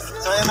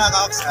 So yun mga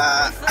ka-Ocs,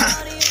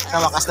 sa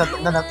wakas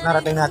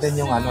narating natin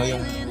yung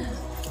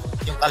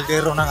yung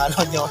kaldero ng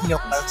yung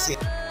Park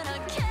City.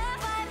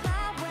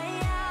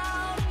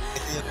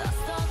 Ito yun.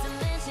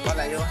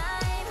 Wala yun.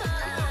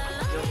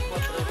 Yung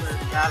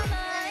controversial.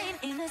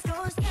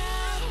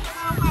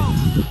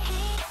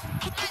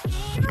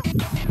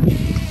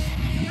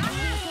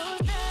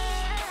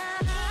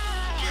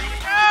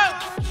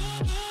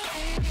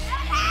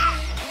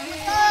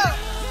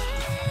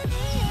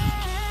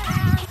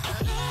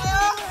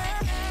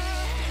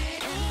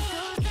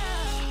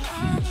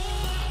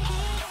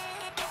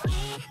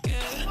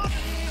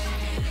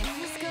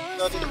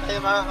 So dito tayo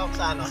mga ka-Ocs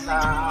sa ng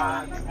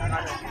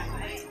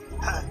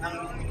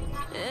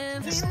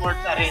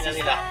sports arena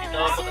nila.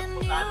 Ito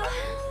puntahan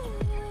natin.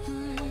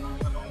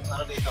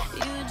 Ano dito?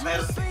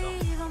 Meron dito.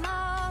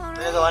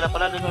 Nagawa na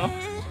pala dito, no?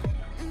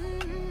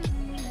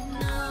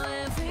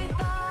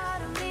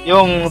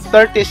 Yung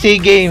 30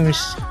 SEA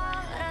Games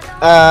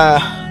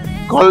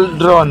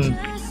Cauldron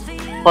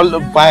Call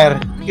of Fire.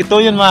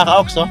 Ito yun mga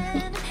ka-Ocs, oh.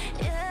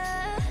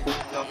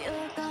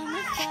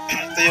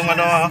 Ito yung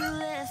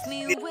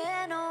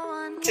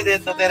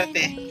President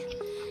Duterte.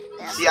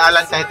 Si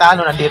Alan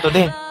Cayetano nandito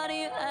din.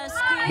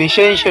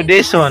 Vicencio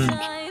Dizon.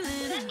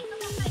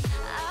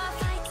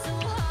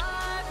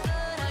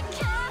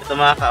 Ito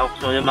mga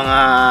ka-Ocs, so yung mga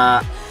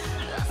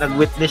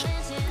nag-witness.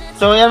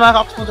 So yan mga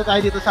ka-Ocs, punta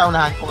tayo dito sa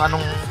unahan kung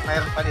anong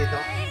mayroon pa dito.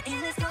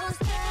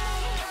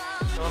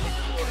 So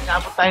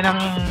inabot tayo ng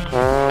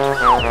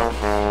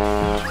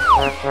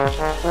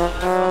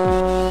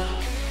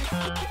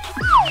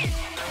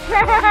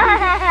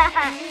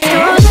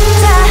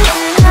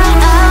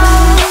Hahaha.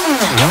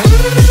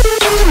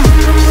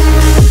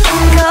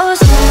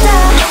 goes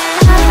down.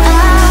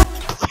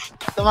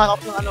 Ito mga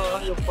kaops yung ano,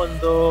 yung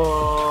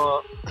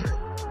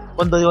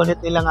condo unit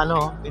nilang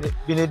ano,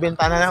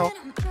 binibenta na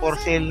for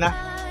sale na.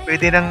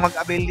 Pwede nang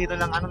mag-avail dito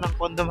ng ano ng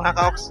condo mga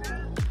kaops.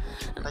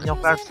 Sa New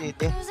Clark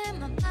City.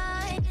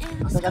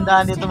 Ang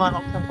kagandahan dito mga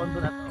kaops ng condo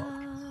na to.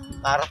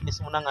 Harap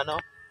mismo ng ano,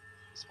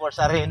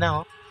 sports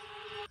arena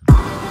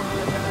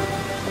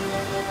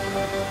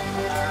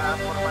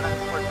forma ng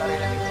sports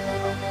arena dito.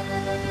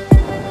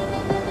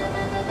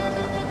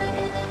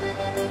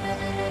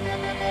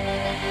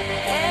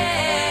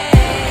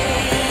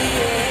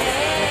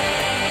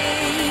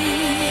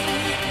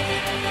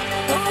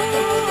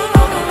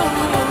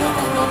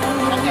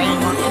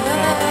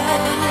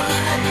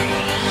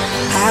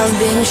 I've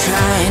been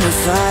trying to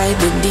fight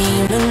the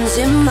demons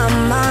in my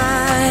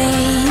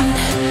mind.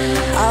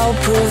 I'll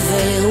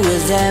prevail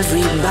with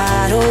every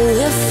battle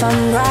if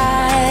I'm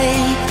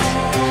right.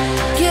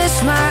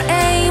 Guess my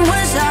aim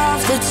was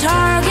off, the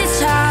target's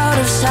out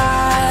of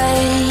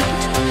sight.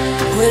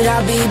 Would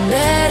I be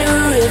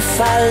better if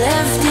I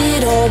left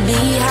it all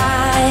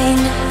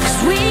behind?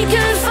 'Cause we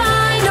could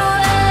find a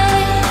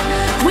way,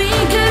 we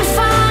could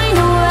find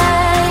a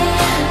way.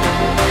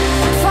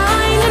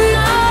 Find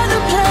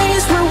another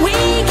place where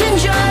we can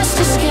just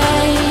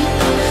escape.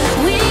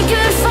 We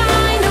could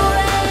find a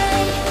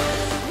way.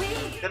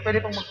 Sir, pwede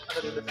pong mag-ano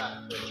dito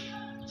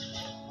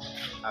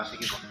sa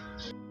sige po.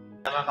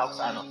 Tama ka ako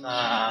sa ano, sa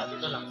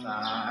dito lang sa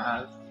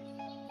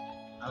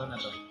ano na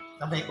to.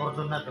 Sa may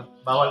cordon na to.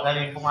 Bawal ka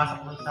rin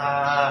pumasok dun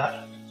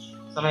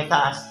sa may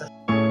taas.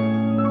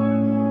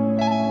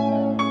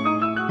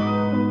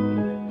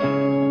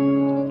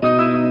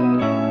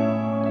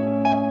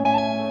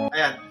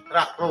 Ayan,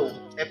 track row,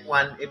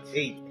 F1,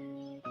 F8.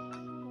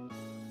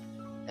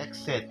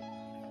 Exit.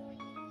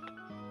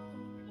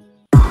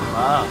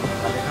 Wow,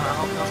 kali na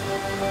ako to.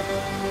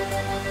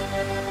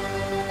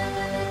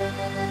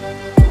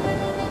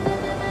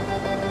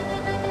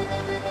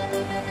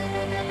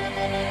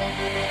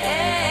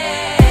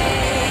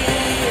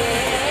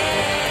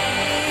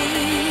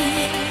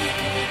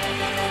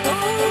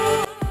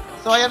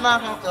 So ayan mga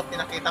kakap,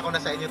 pinakita ko na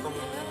sa inyo itong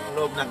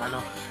loob ng ano,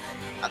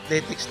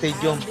 athletic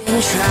stadium. Been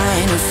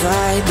trying to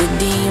fight the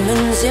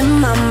demons in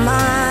my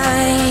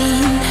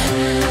mind.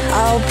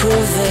 I'll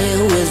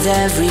prevail with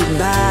every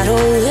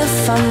battle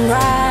if I'm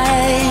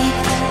right.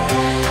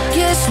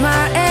 Guess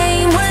my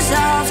aim was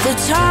off, the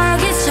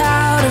target's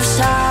out of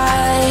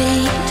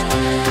sight.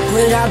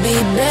 Would I be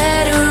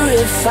better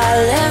if I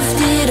left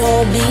it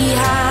all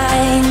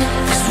behind?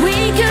 'Cause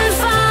we could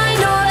find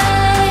a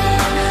way,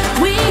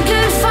 we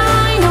could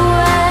find a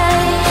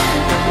way.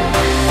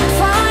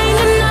 Find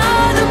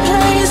another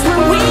place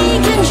where we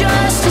can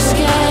just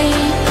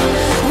escape.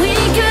 We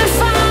could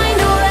find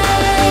a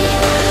way,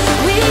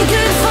 we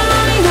could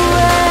find a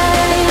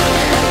way.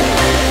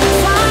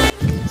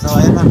 So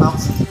ayan mga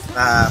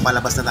kakap,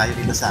 palabas na tayo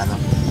dito sa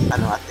ano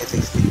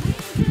athletic stadium.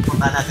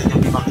 Punta natin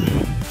yung ibang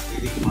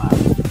piling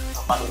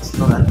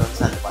pag-explore doon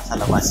sa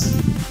labas.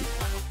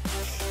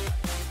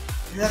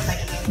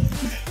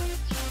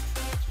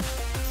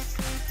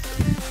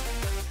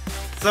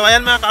 So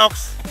ayan mga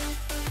ka-Ocs,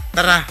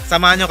 tara,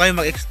 samahan nyo kayo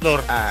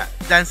mag-explore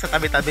dyan sa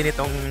tabi-tabi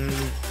nitong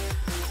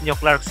New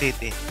Clark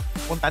City.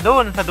 Punta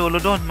doon, sa dulo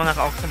doon mga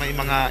ka-Ocs, may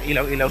mga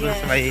ilaw-ilaw doon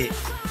sa may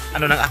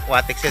ano ng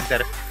aquatic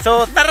center.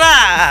 So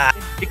tara,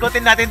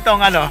 ikutin natin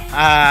tong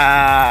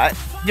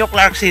New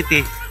Clark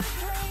City.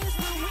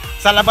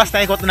 Sa labas na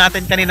ikot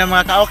natin kanina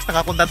mga ka-Ocs,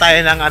 nakapunta tayo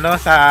ng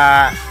sa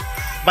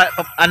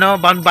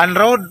Bamban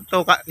Road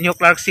to New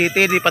Clark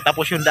City, di pa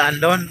tapos yung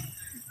daan doon.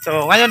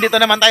 So ngayon dito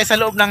naman tayo sa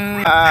loob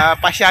ng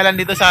pasyalan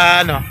dito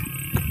sa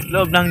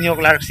loob ng New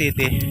Clark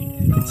City.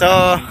 So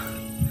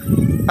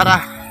tara,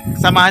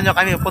 samahan nyo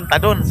kami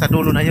punta doon sa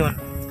dulo na yun.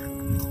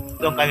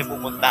 Doon kami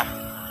pupunta.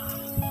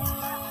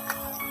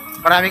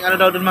 Maraming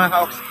daw doon mga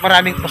ka-Ocs,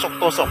 maraming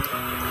tusok-tusok.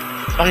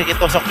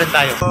 Makikitusok din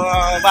tayo. So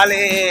bali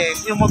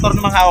yung motor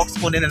ng mga ka-Ocs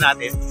kunin na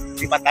natin.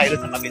 Lipat tayo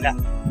doon sa kabila.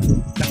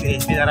 Kasi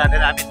pinarada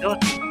namin doon.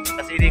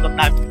 Kasi inikot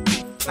namin.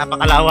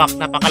 Napakalawak,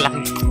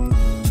 napakalaki.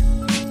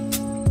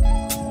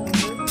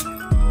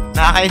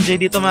 Nakaka-enjoy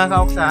dito mga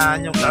ka-Ocs sa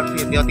New Clark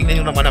City. O,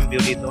 tingnan nyo naman ang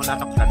view dito.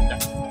 Nakakaganda.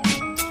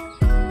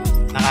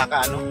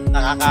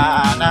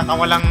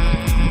 Nakakawalang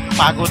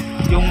pagod.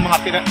 Yung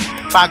mga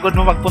pagod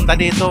mo magpunta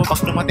dito. Pag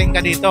dumating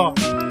ka dito,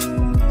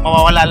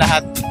 mawawala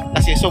lahat.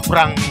 Kasi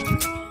sobrang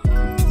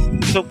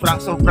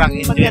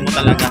enjoy mo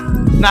talaga.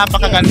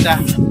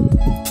 Napakaganda.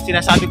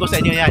 Sinasabi ko sa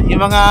inyo yan.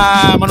 Yung mga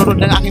manonood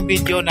ng aking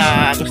video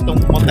na gustong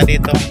pumunta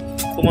dito,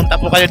 pumunta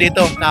po kayo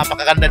dito.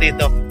 Napakaganda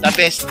dito. The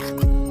best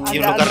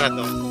yung lugar na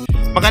to.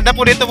 Maganda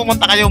po dito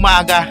pumunta kayo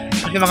maaga.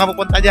 Kasi mga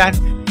pupunta dyan,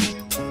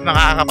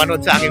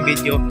 makakapanood sa aking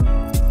video.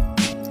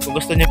 Kung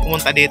gusto niyo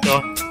pumunta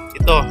dito,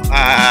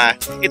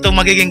 ito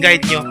magiging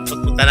guide nyo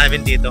pagpunta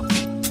namin dito.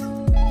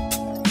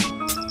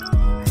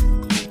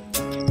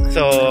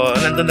 So,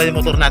 nandun na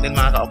yung motor natin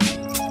mga ka-Ocs.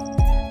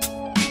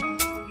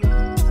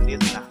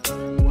 Nandito na.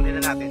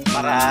 Kunin na natin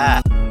para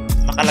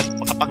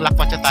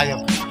makapaglakpat siya tayo.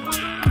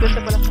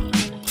 Ganda pala.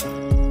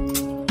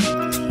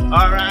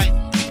 Alright.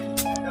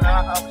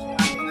 Nakaka-ops yung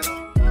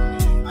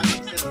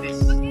ating service.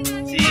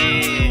 Si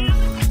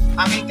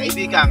aming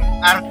kaibigang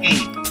RK.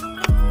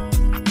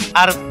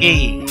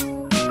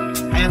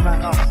 Ayun mga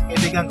ka-ops,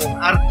 kaibigan kong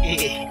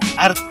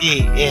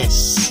RKS.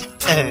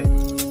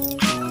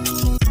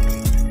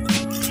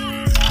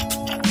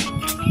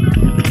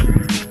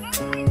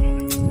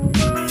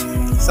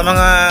 Sa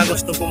mga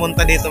gustong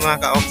pumunta dito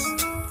mga ka-ops,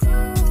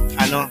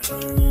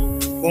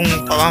 kung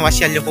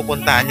pamamasyal yung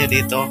pupuntahan nyo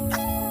dito,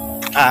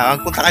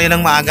 magpunta kayo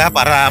ng maaga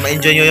para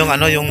ma-enjoy nyo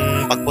yung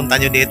pagpunta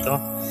nyo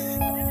dito.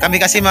 Kami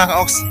kasi mga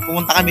ka-oks,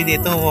 pumunta kami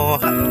dito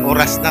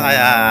oras na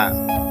kaya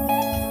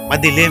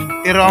madilim.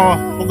 Pero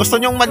kung gusto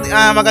nyo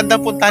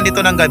magandang puntahan dito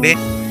ng gabi,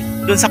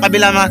 doon sa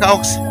kabila mga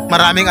ka-oks,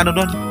 maraming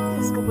doon,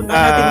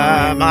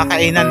 mga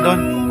kainan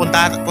doon.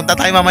 Punta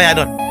tayo mamaya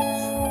doon.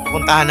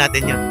 Puntahan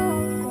natin yun.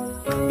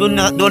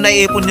 Doon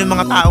naiipon yung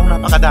mga taong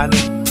napakadami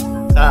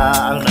sa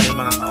yung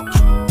mga ka-oks.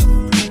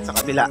 Sa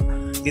kabila,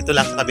 dito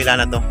lang sa kabila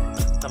na to,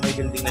 sa may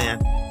building na yan.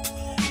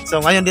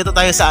 So ngayon dito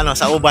tayo sa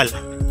sa Ubal.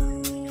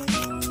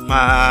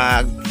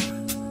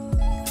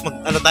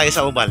 Tayo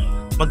sa Ubal.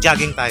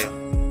 Mag-jogging tayo.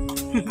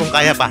 Kung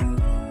kaya pa.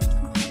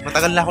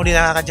 Matagal na ako hindi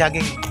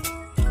nakaka-jogging.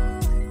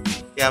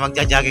 Kaya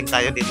magja-jogging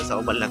tayo dito sa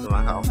Ubal na to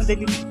mga ka-oks.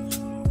 Madilim.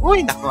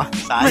 Uy, nako,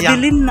 sayang.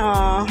 Madilim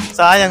na.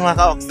 Sayang mga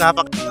ka-oks,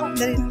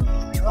 madilim.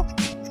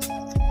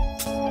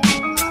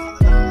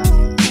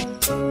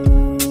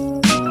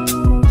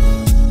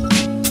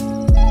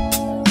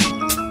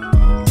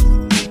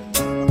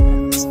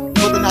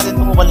 Natin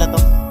tumubal na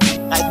to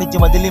kahit medyo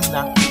madilim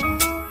na,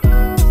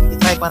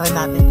 i-try pa rin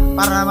natin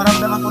para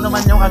maramdaman ko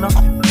naman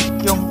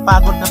yung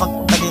pagod na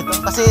pagpunta dito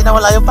kasi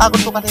nawala yung pagod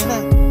ko kanina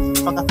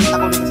pagkakita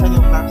ko dito sa New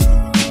Car.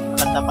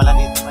 Maganda pala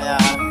dito kaya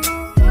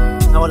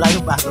nawala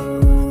yung pagod ko.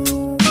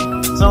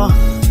 So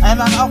ayun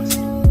mga ka-oks,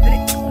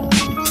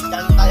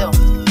 jogging tayo.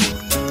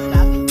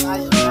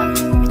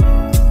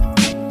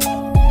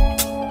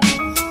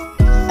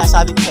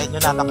 Sabi ko sa inyo,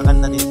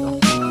 napakaganda dito.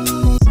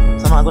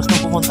 Sa mga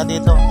gustong pumunta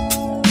dito,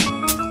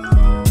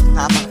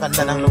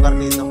 napakaganda ng lugar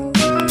dito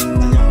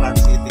sa Clark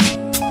City.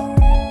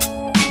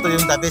 Ito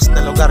yung the best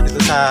na lugar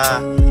dito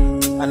sa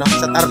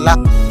sa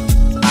Tarlac,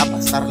 sa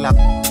Capas, Tarlac.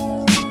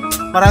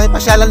 Marami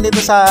pasyalan dito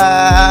sa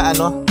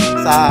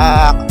sa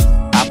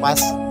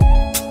Capas.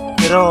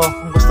 Pero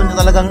kung gusto niyo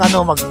talagang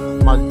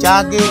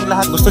mag-jogging,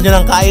 lahat gusto niyo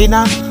ng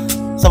kainan,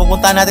 sa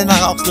pupuntahan natin mga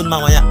ka-oks doon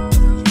mamaya.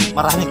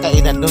 Maraming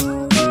kainan doon.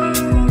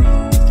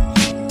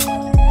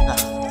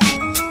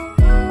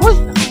 Uy,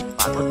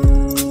 pagod.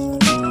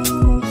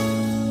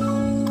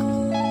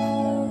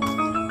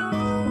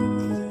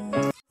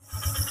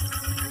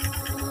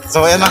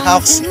 So ayan mga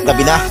ka-oks,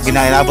 gabi na,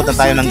 ginabot na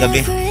tayo ng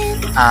gabi.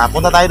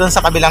 Punta tayo doon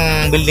sa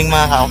kabilang building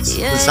mga ka-oks,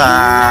 doon sa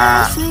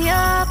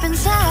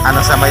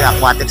sa may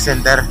aquatic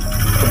center.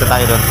 Punta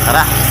tayo doon.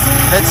 Tara,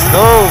 let's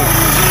go!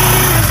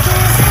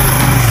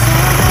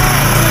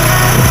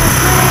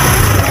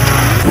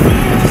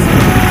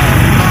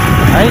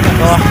 Ay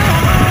nako,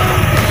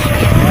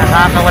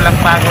 nakakawalang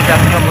pagod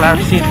ang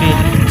Clark City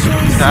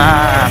sa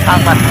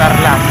Capas,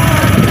 Tarlac.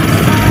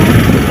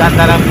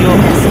 Ganda ng view.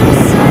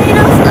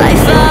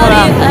 Life out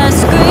here, I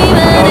scream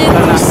and it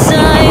goes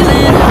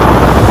silent.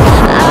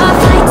 I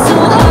fight so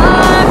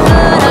hard,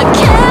 but I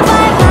can't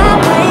fight my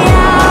way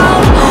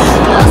out.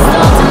 Lost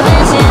all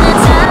dimension and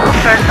time.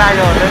 Turn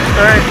tayo, let's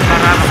turn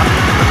para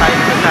makapunta tayo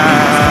sa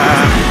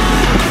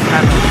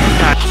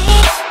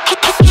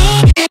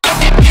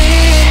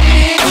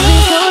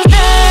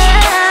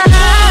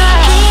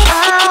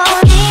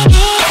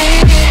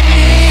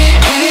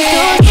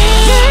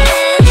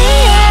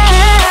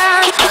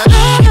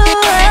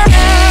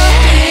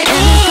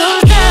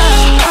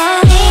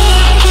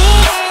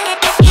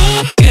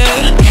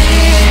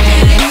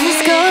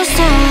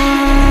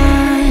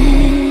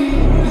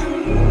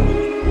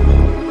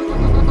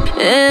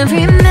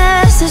every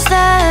message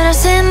that I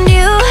send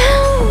you,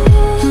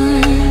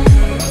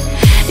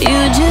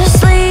 you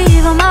just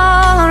leave them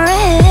all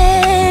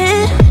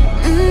unread.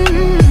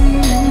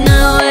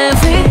 Now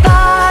every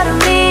part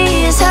of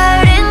me is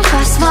hurting,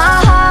 cross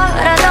my heart,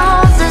 I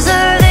don't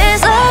deserve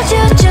this. Loved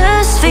you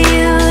just for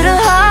you to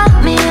haunt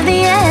me in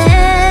the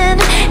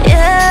end.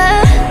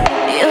 Yeah,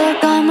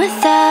 you're gone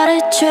without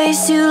a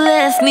trace. You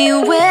left me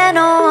where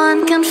no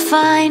one can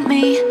find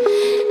me.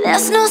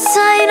 There's no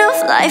sign of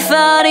life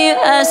out here,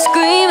 I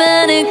scream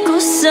and it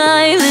goes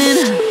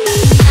silent.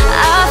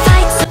 I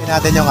fight so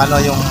natin yung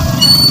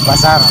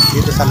basar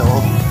dito sa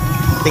loob.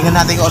 Tingnan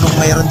natin kung anong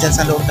mayroon dyan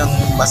sa loob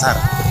ng basar.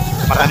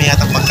 Marami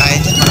yatang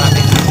pagkain dyan,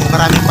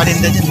 maraming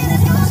paninda dyan.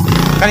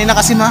 Kanina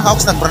kasi mga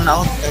ka-oks nag-burn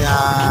out, kaya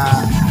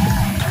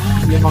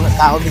yung mga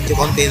tao medyo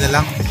konti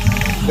na lang.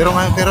 Pero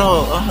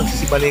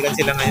nagsisibalikan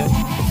sila ngayon.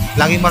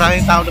 Laging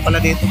maraming tao na pala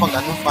dito pag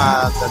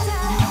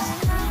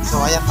so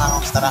ayan mga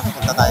ka-oks, tara,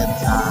 punta tayo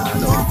sa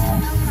loob.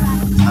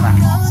 Tara,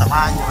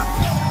 samahan nyo na.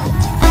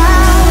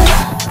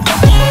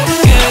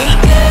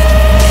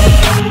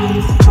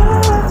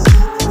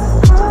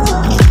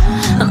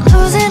 I'm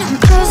losing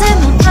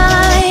my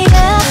mind,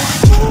 yeah.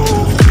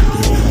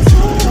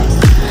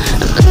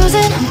 I'm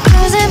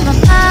losing my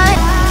mind.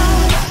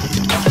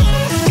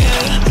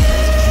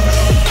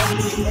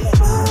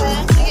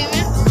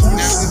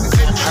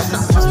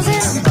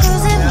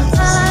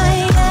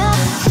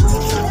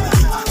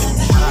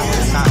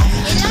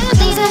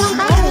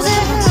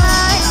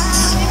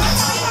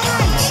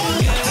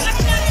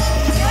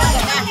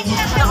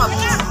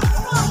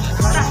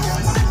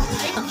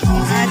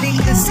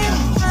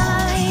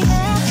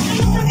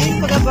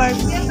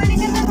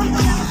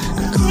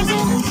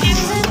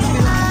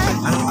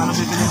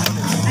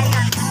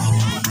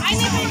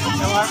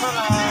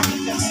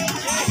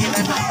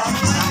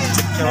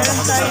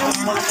 Meron tayo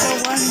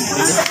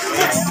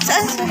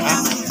saan?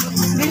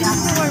 Bili ko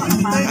sa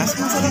barbecue tayo.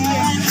 Masarap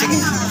yan. Sige.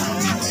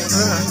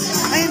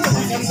 Ayun po.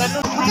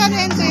 Magkano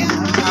yan kuya?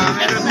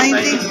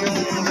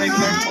 90.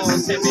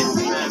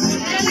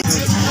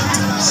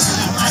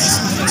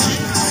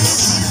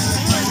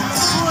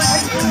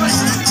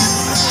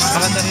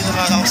 Maganda dito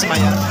mga ka-Ocs, may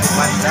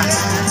banda.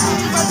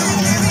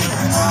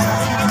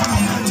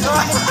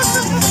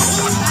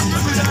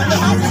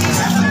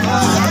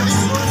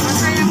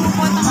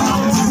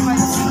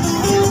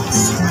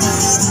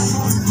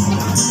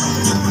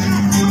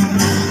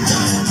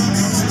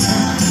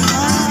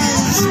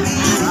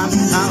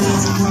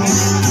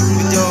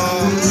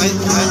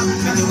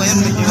 Medyo ngayon,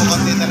 medyo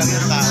konti talaga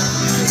yung tao.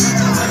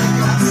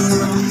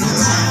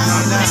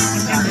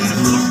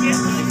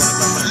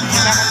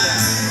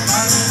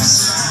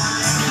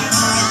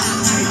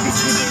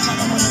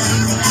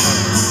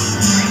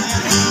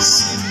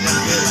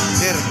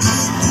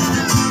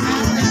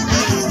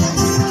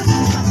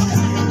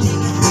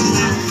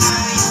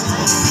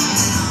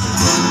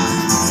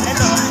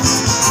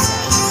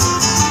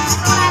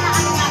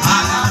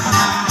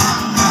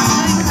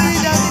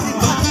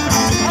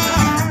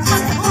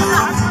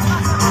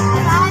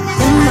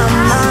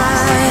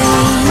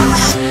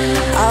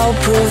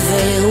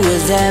 Prevail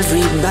with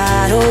every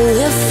battle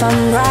if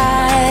I'm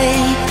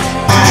right.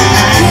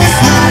 If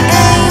my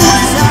aim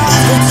was off,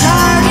 the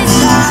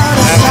target's out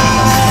of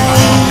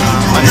sight.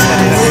 Would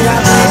I be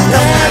better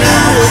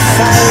if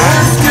I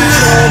left it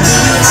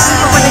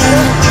all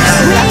behind?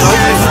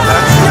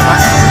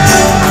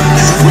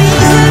 We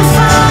can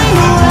find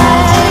a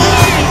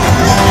way.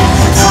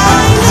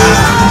 Find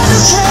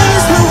another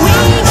place where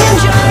we can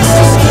just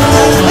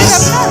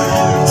escape.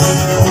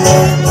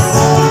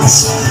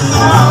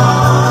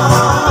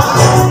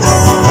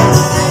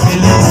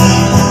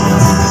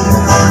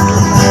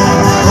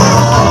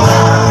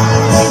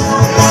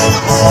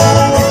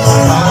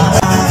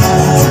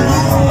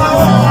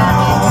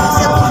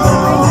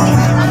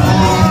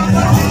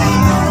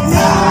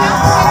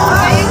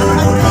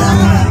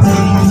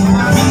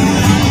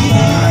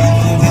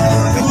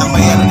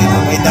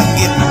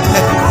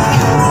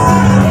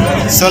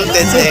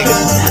 Salted egg.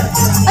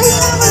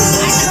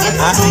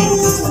 Ha?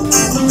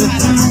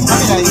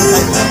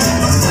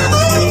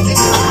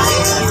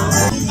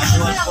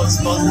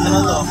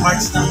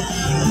 Parts ng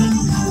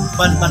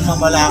Bamban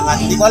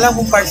Mabalakat. Hindi ko alam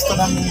kung parts to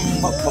ng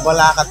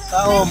Mabalakat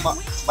ka o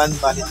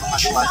Bamban ito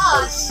mga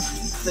parts.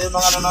 Ito yung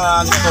mga ano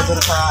na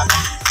discover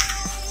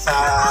sa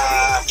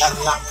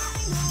Tarlac.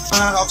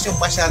 Mga ka-Ocs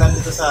yung pasyalan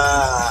dito sa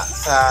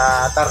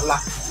Tarlac.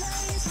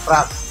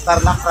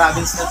 Tarlac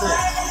province na to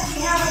eh.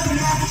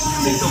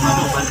 Ito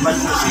ano, Bamban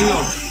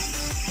Museum,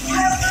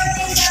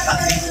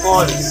 Taking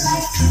Falls,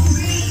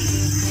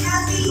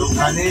 yung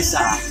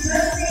Manisa.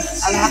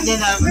 Lahat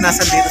yan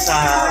nasa dito sa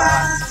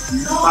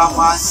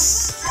Capas,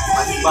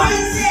 Bamban.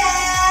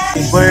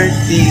 Happy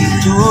birthday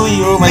to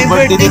you. May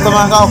birthday dito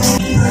mga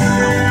ka-Ocs.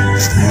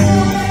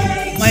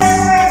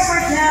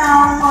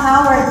 Now on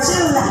our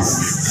two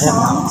last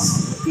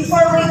songs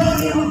before we give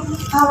you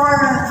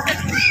our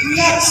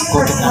next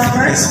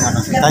performers.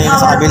 Tayo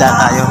sa kabila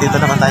tayo. Dito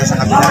naman tayo sa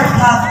kabila. Our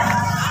top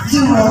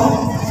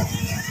duo,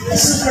 the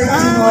super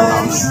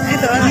duo.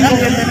 Ito, ang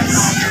ganda na.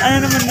 Ano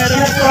naman meron?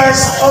 And of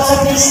course,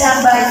 also please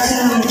stand by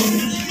to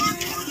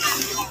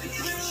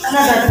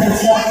another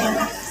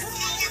performer.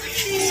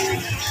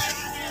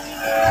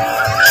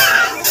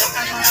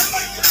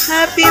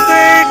 Happy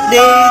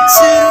birthday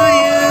to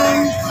you.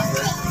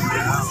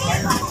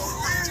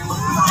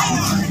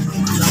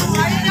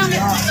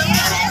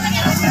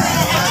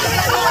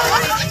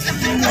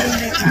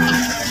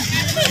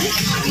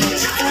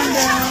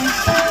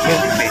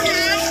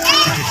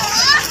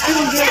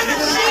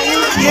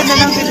 Yan na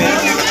lang sila.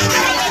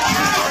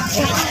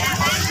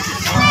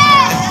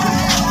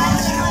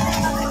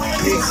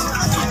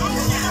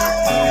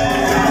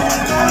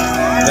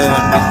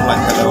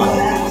 Dalawa.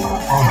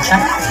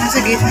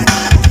 Sige.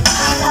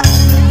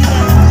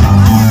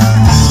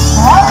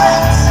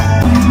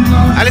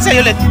 Alis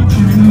sa'yo ulit.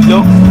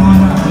 Yo.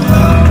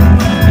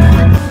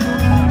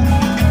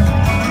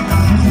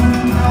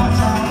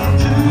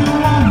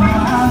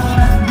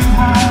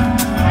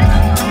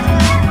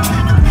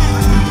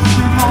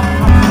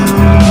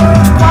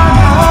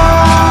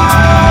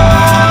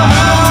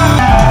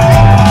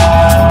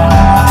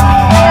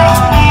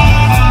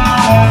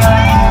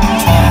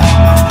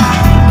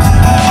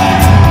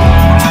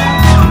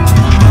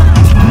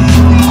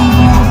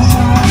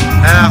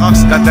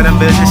 Ganda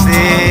ng beses ni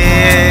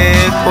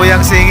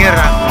Kuyang Singer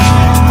ha.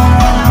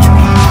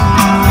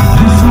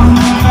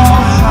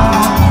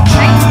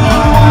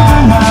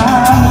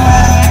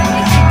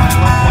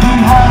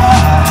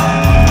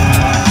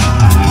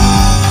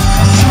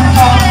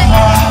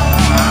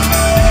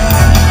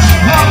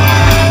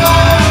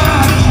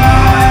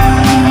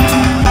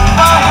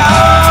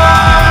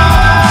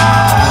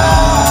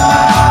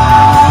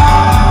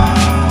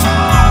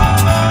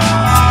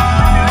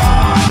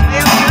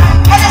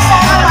 And this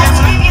time I'd like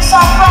to give you a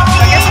song from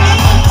the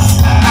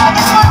 80s.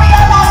 This will be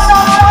our last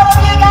song.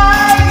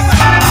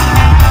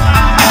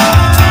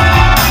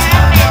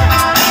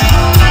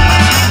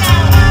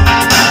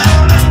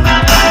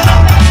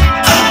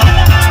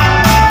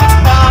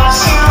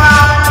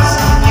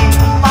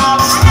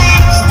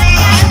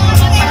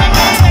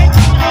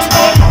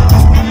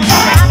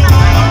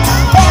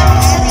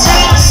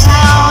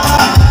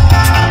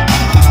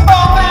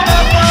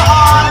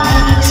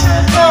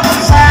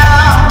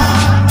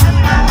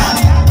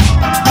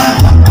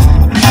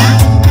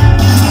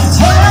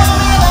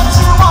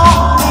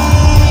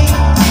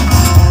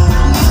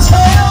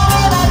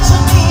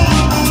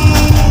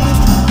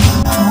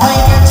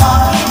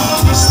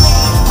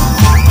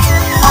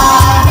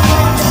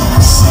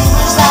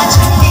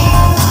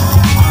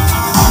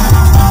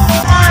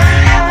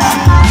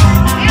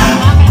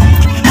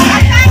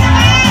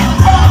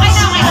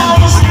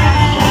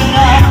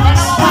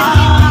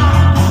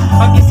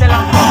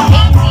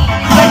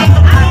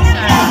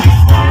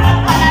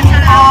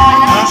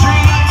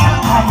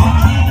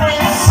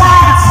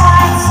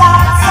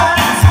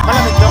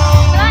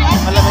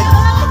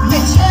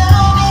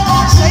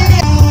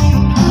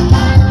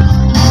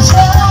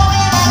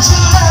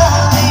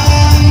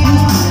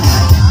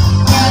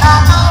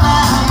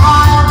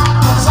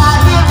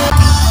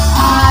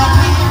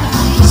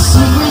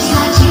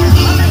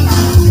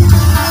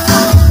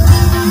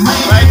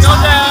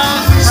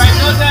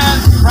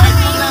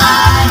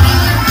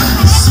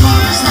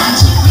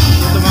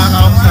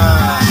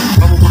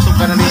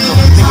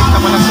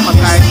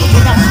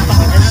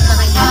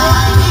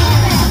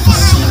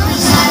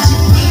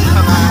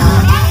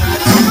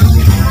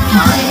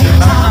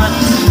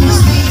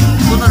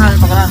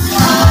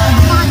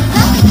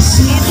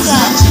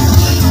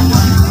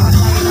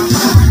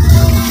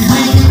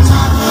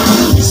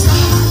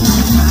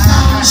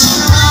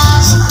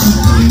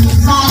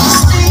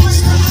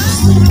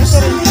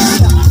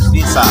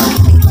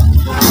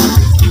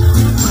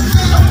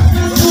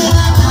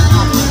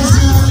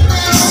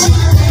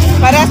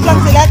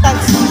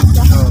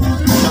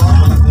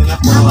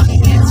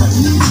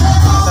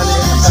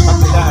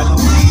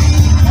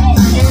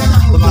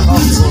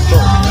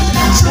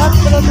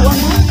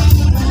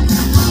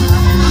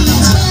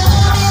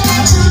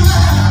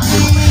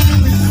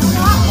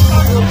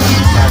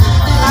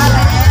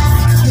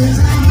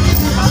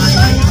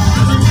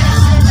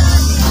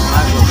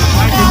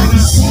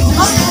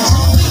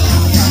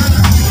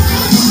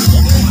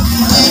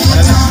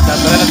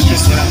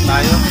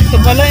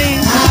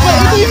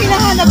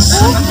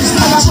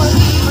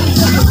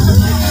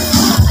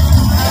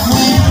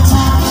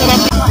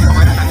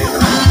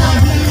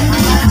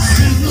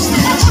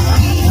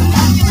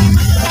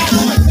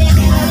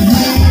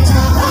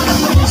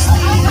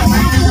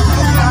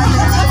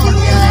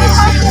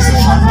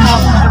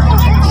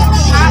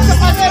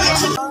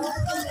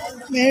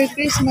 Merry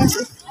Christmas.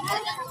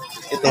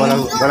 Ito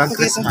walang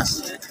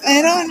Christmas.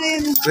 Ayun,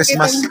 ayun.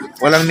 Christmas,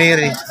 walang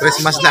Merry.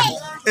 Christmas lang.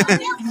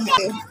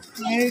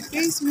 Merry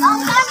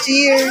Christmas.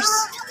 Cheers.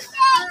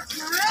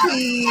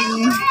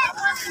 Cheers.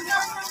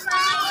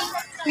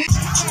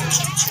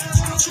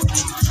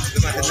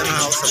 Lumated na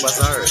ako sa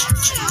bazaar.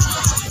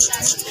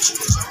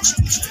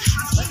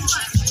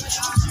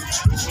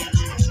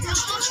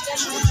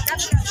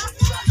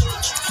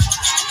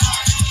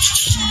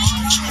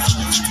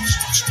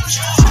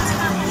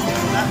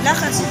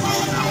 Lakas.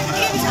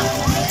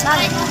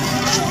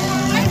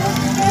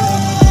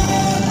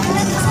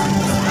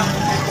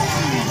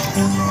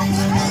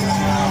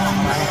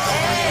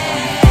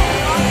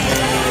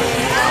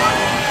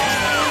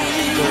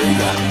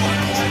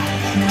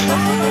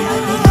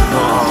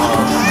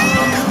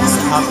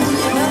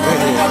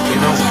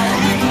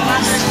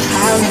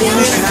 I've been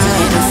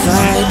trying to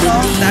fight the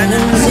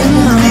demons in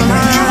my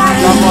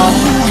mind.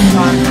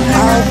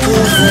 I'll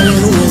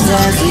prevail with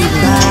every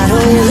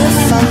battle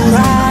if I'm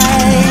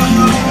right.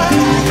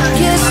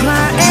 Guess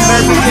my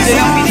aim is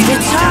off, the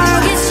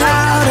target's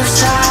out of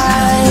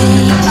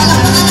sight.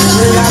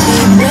 Would I be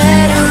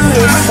better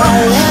if I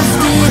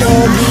left it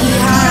all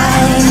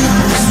behind?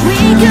 'Cause we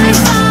could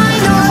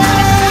find a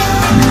way,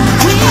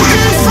 we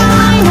could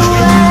find a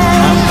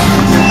way.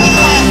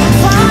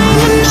 Find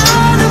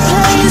another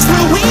place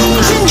where we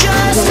can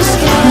just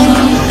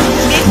escape.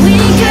 We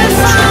could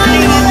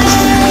find a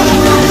way,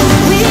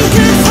 we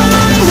could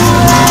find a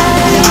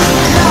way.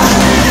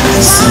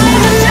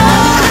 Find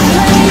another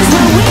place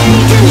where we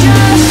can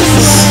just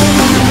escape.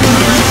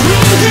 We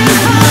could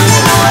find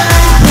a way.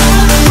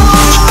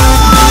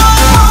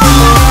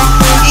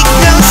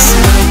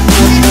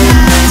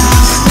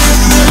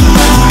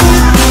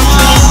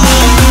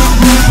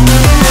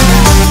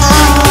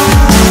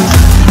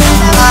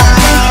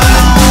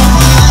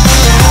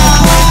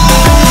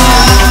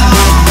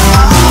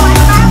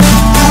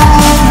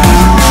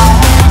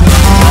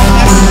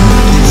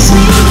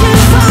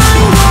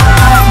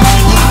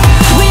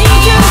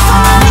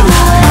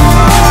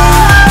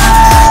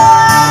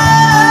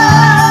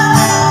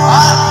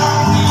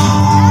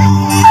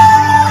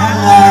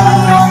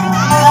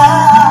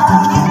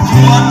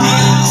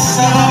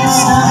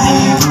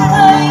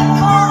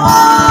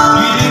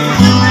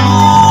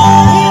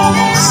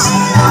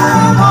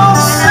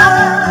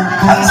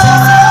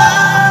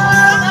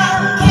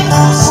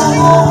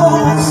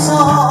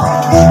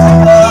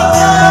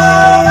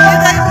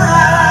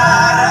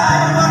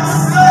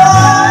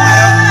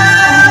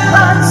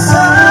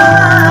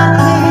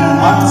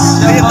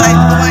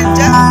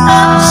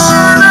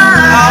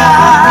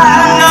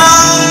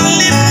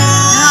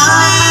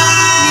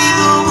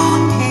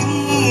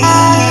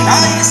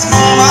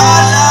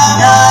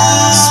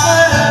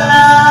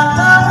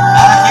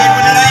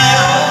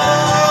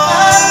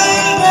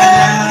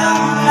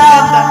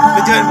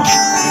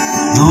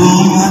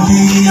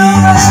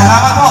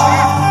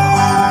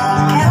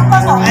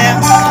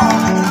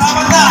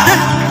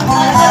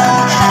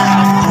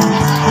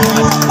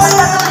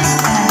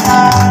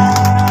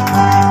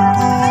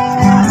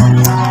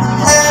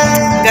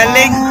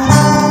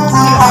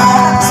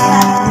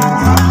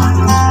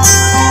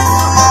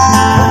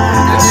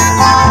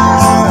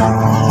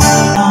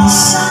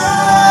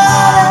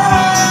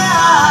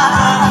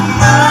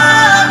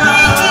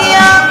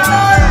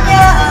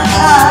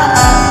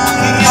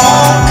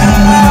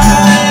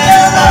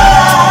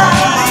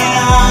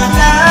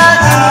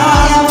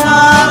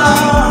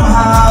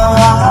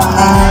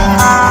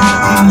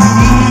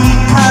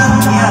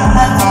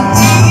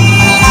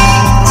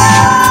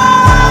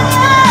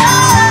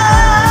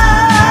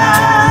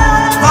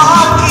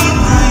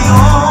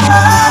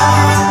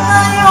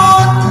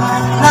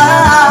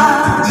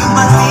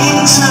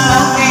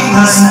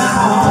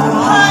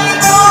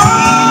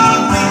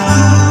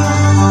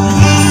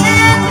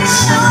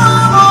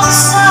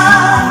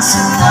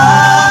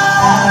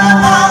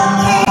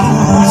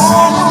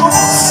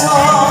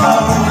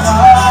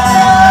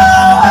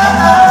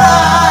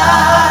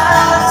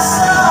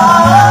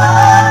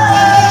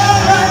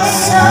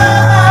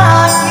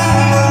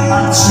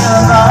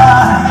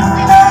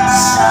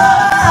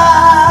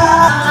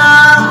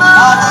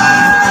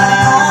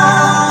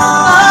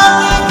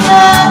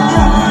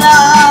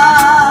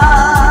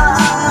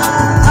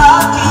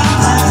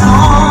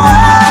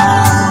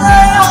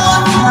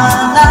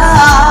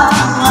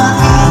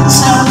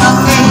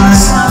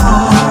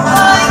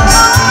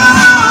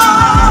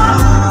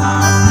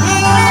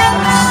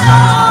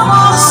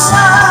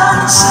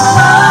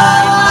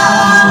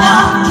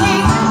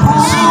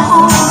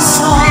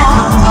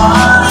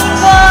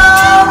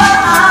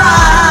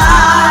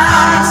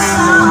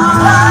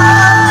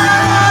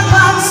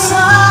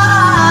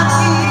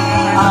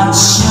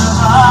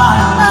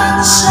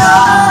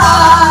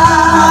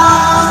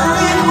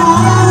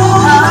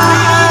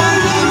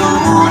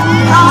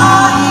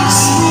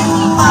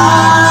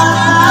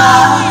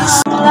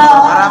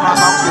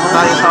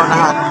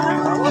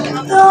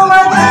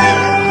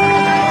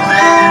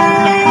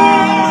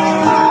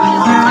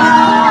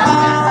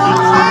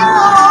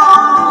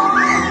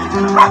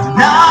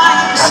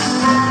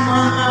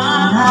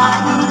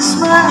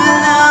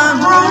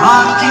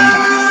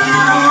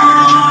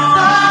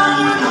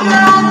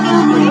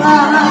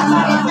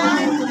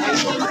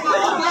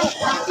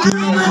 Once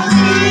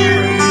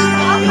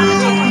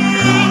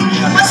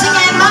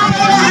again,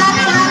 happy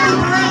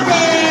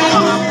birthday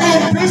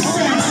and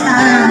Christmas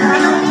time.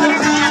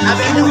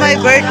 It's my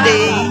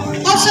birthday.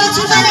 Also,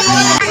 today,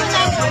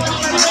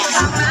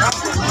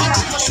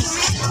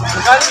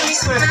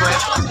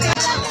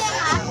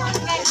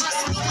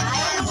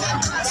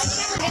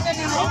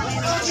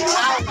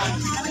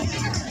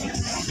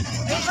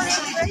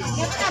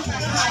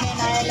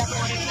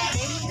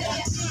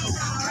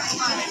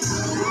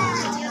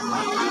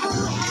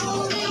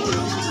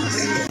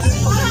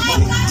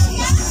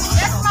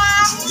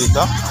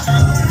 Dito?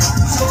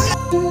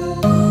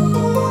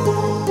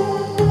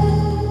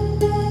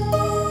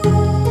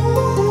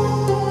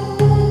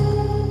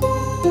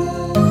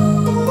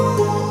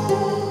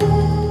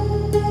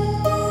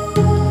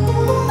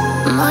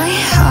 My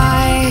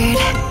heart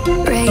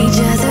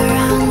rages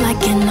around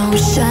like an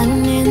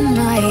ocean in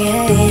my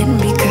head,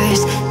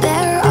 because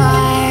there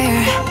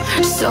are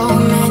so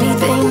many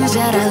things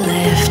that I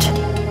left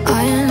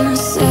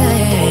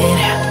unsaid.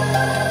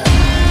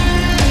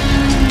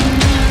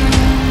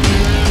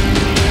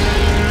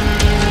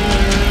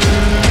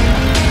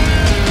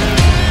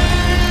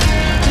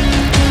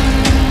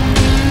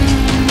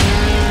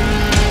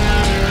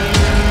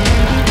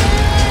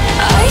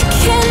 I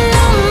can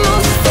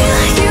almost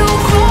feel you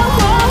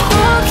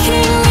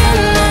walking in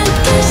the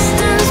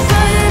distance,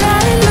 but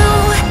I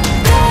know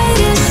that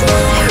is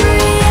not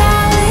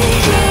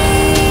reality.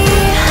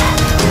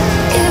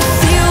 If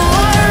you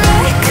are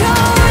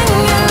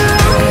echoing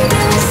around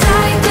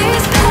inside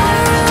these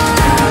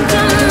parallel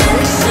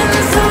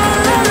dimensions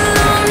all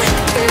alone,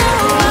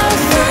 know I'll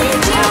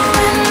find you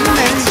in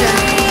my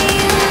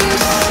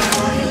dreams.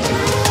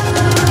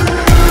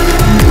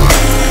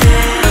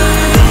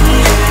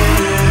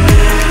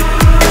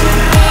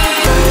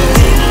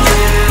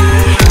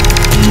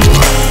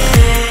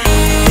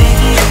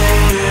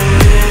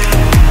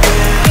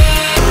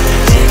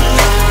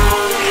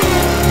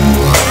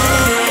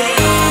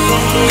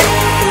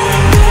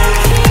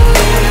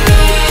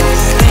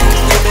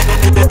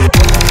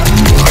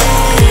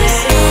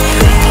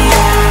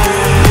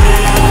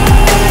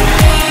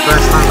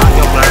 First time at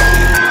yung Clark.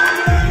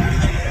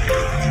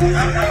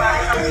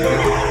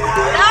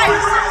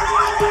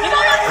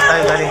 Ito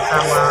tayo galing sa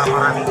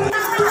maraming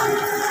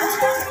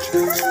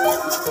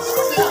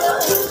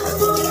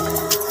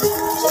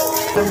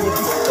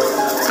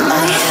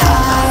My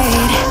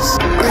heart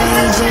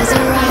rages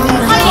around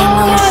like an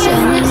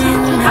ocean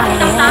in my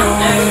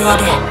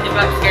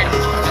head.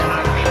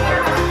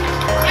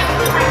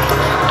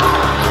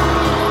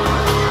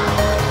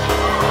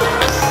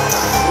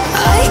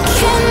 I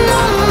can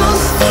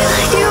almost feel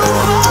you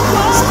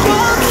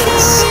walking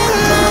in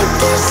the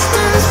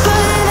distance,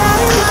 but I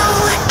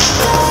know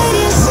that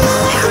is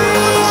not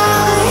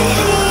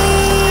reality.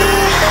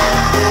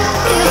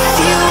 If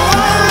you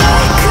are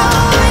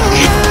echoing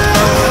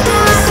around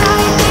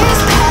inside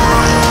these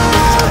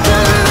parallel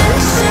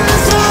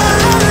dimensions all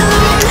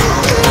alone,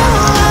 know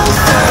I'll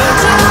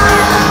find you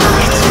in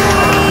my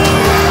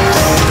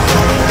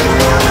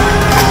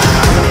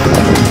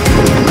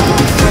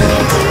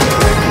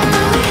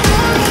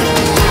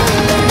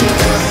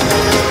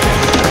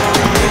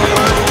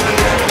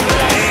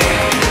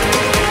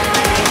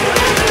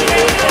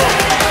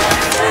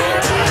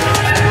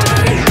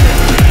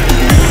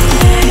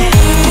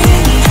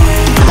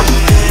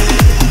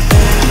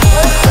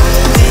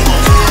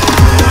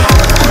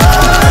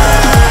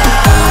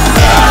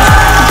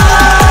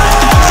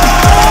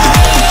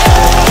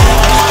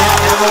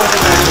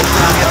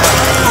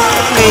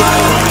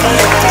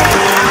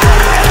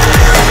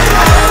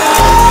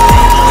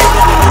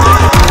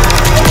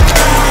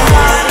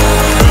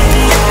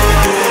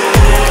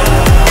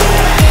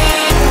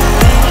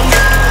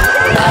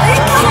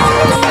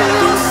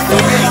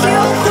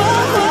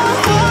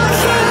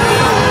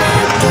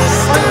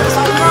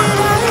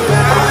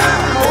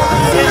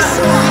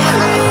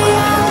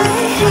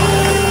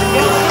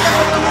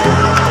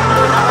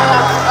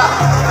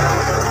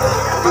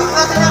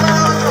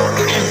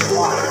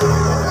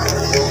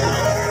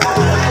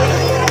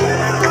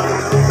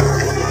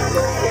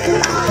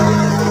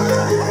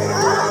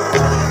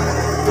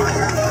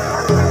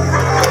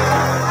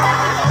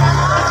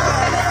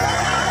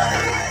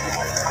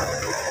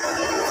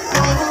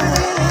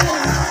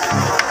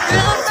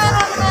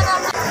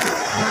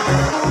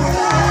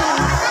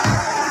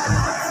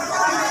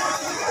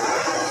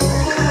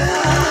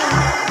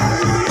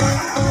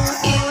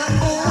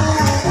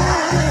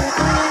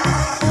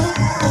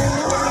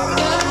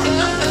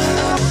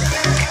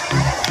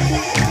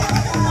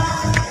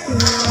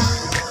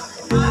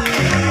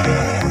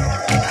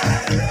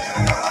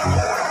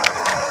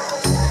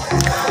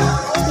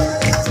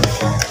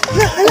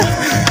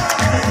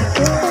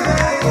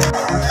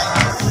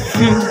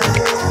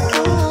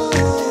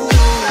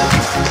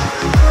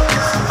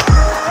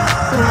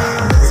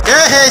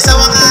Hey, sa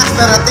wakas,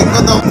 narating ko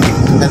to.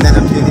 Ganda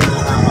ng view dito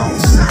mga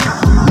Ocs.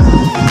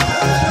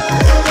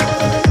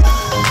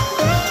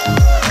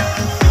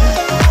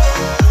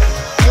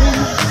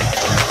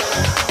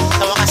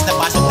 Sa wakas,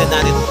 napasok din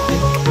natin.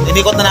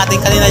 Inikot na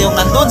natin kanina yung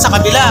nandun sa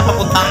kabila,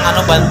 papuntang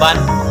Bamban.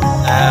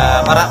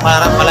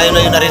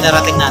 Malayo-layo na rin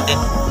narating natin.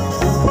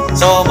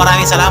 So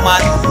maraming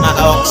salamat mga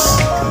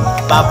ka-Ocs.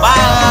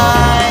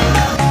 Bye-bye!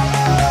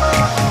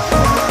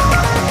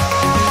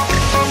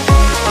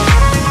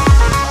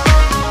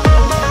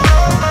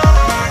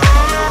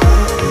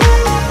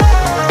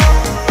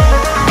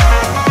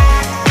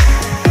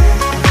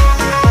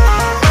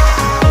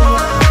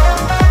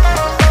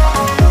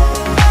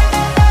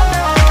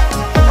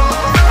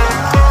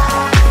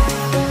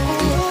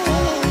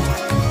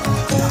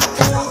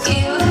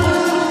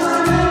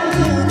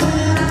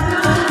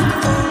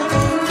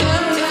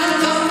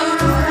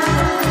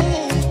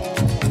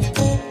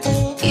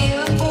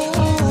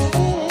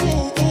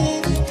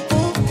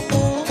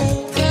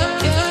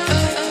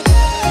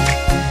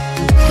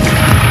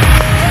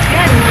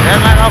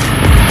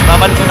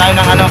 Babalik na tayo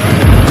ng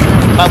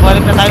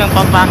babalik na tayo ng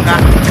Pampanga.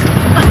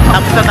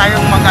 Tapos na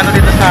tayong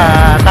dito sa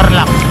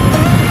Tarlac.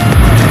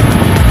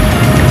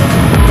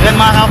 Yan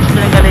mga ka-Ocs,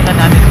 pinagalingan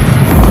natin.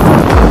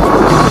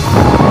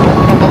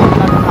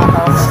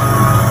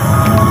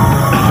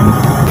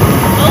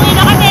 Uwi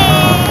na kami!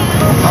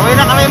 Uwi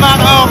na kami mga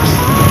ka-Ocs.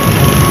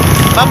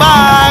 Bye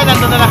bye!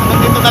 Nandito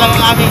na lang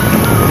ang aming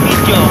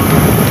video.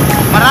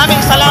 Maraming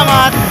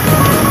salamat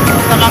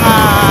sa mga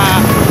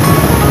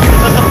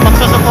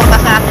magsusuporta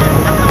sa atin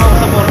at sa mga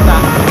suporta.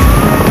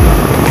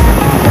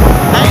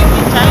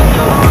 Thank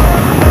you.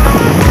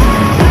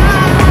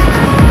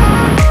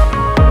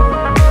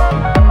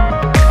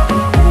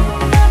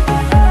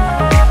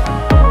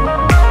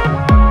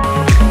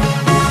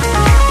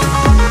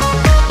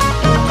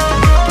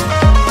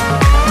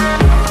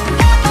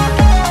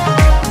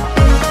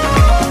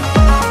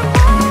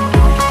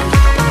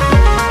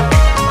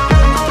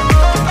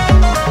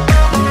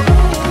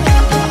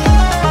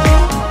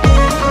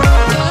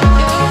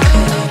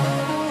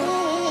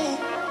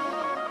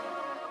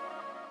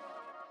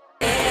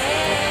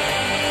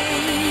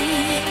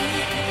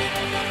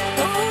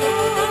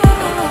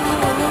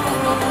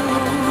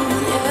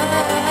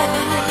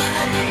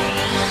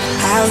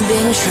 I've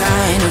been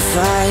trying to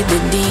fight the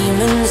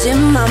demons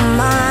in my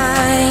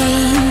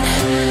mind.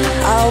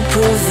 I'll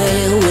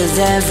prevail with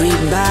every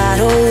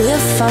battle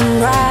if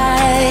I'm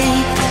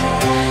right.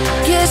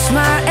 Guess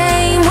my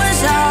aim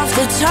was off,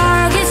 the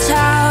target's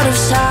out of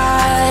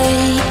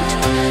sight.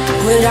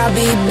 Would I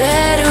be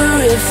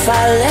better if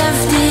I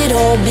left it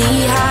all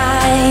behind?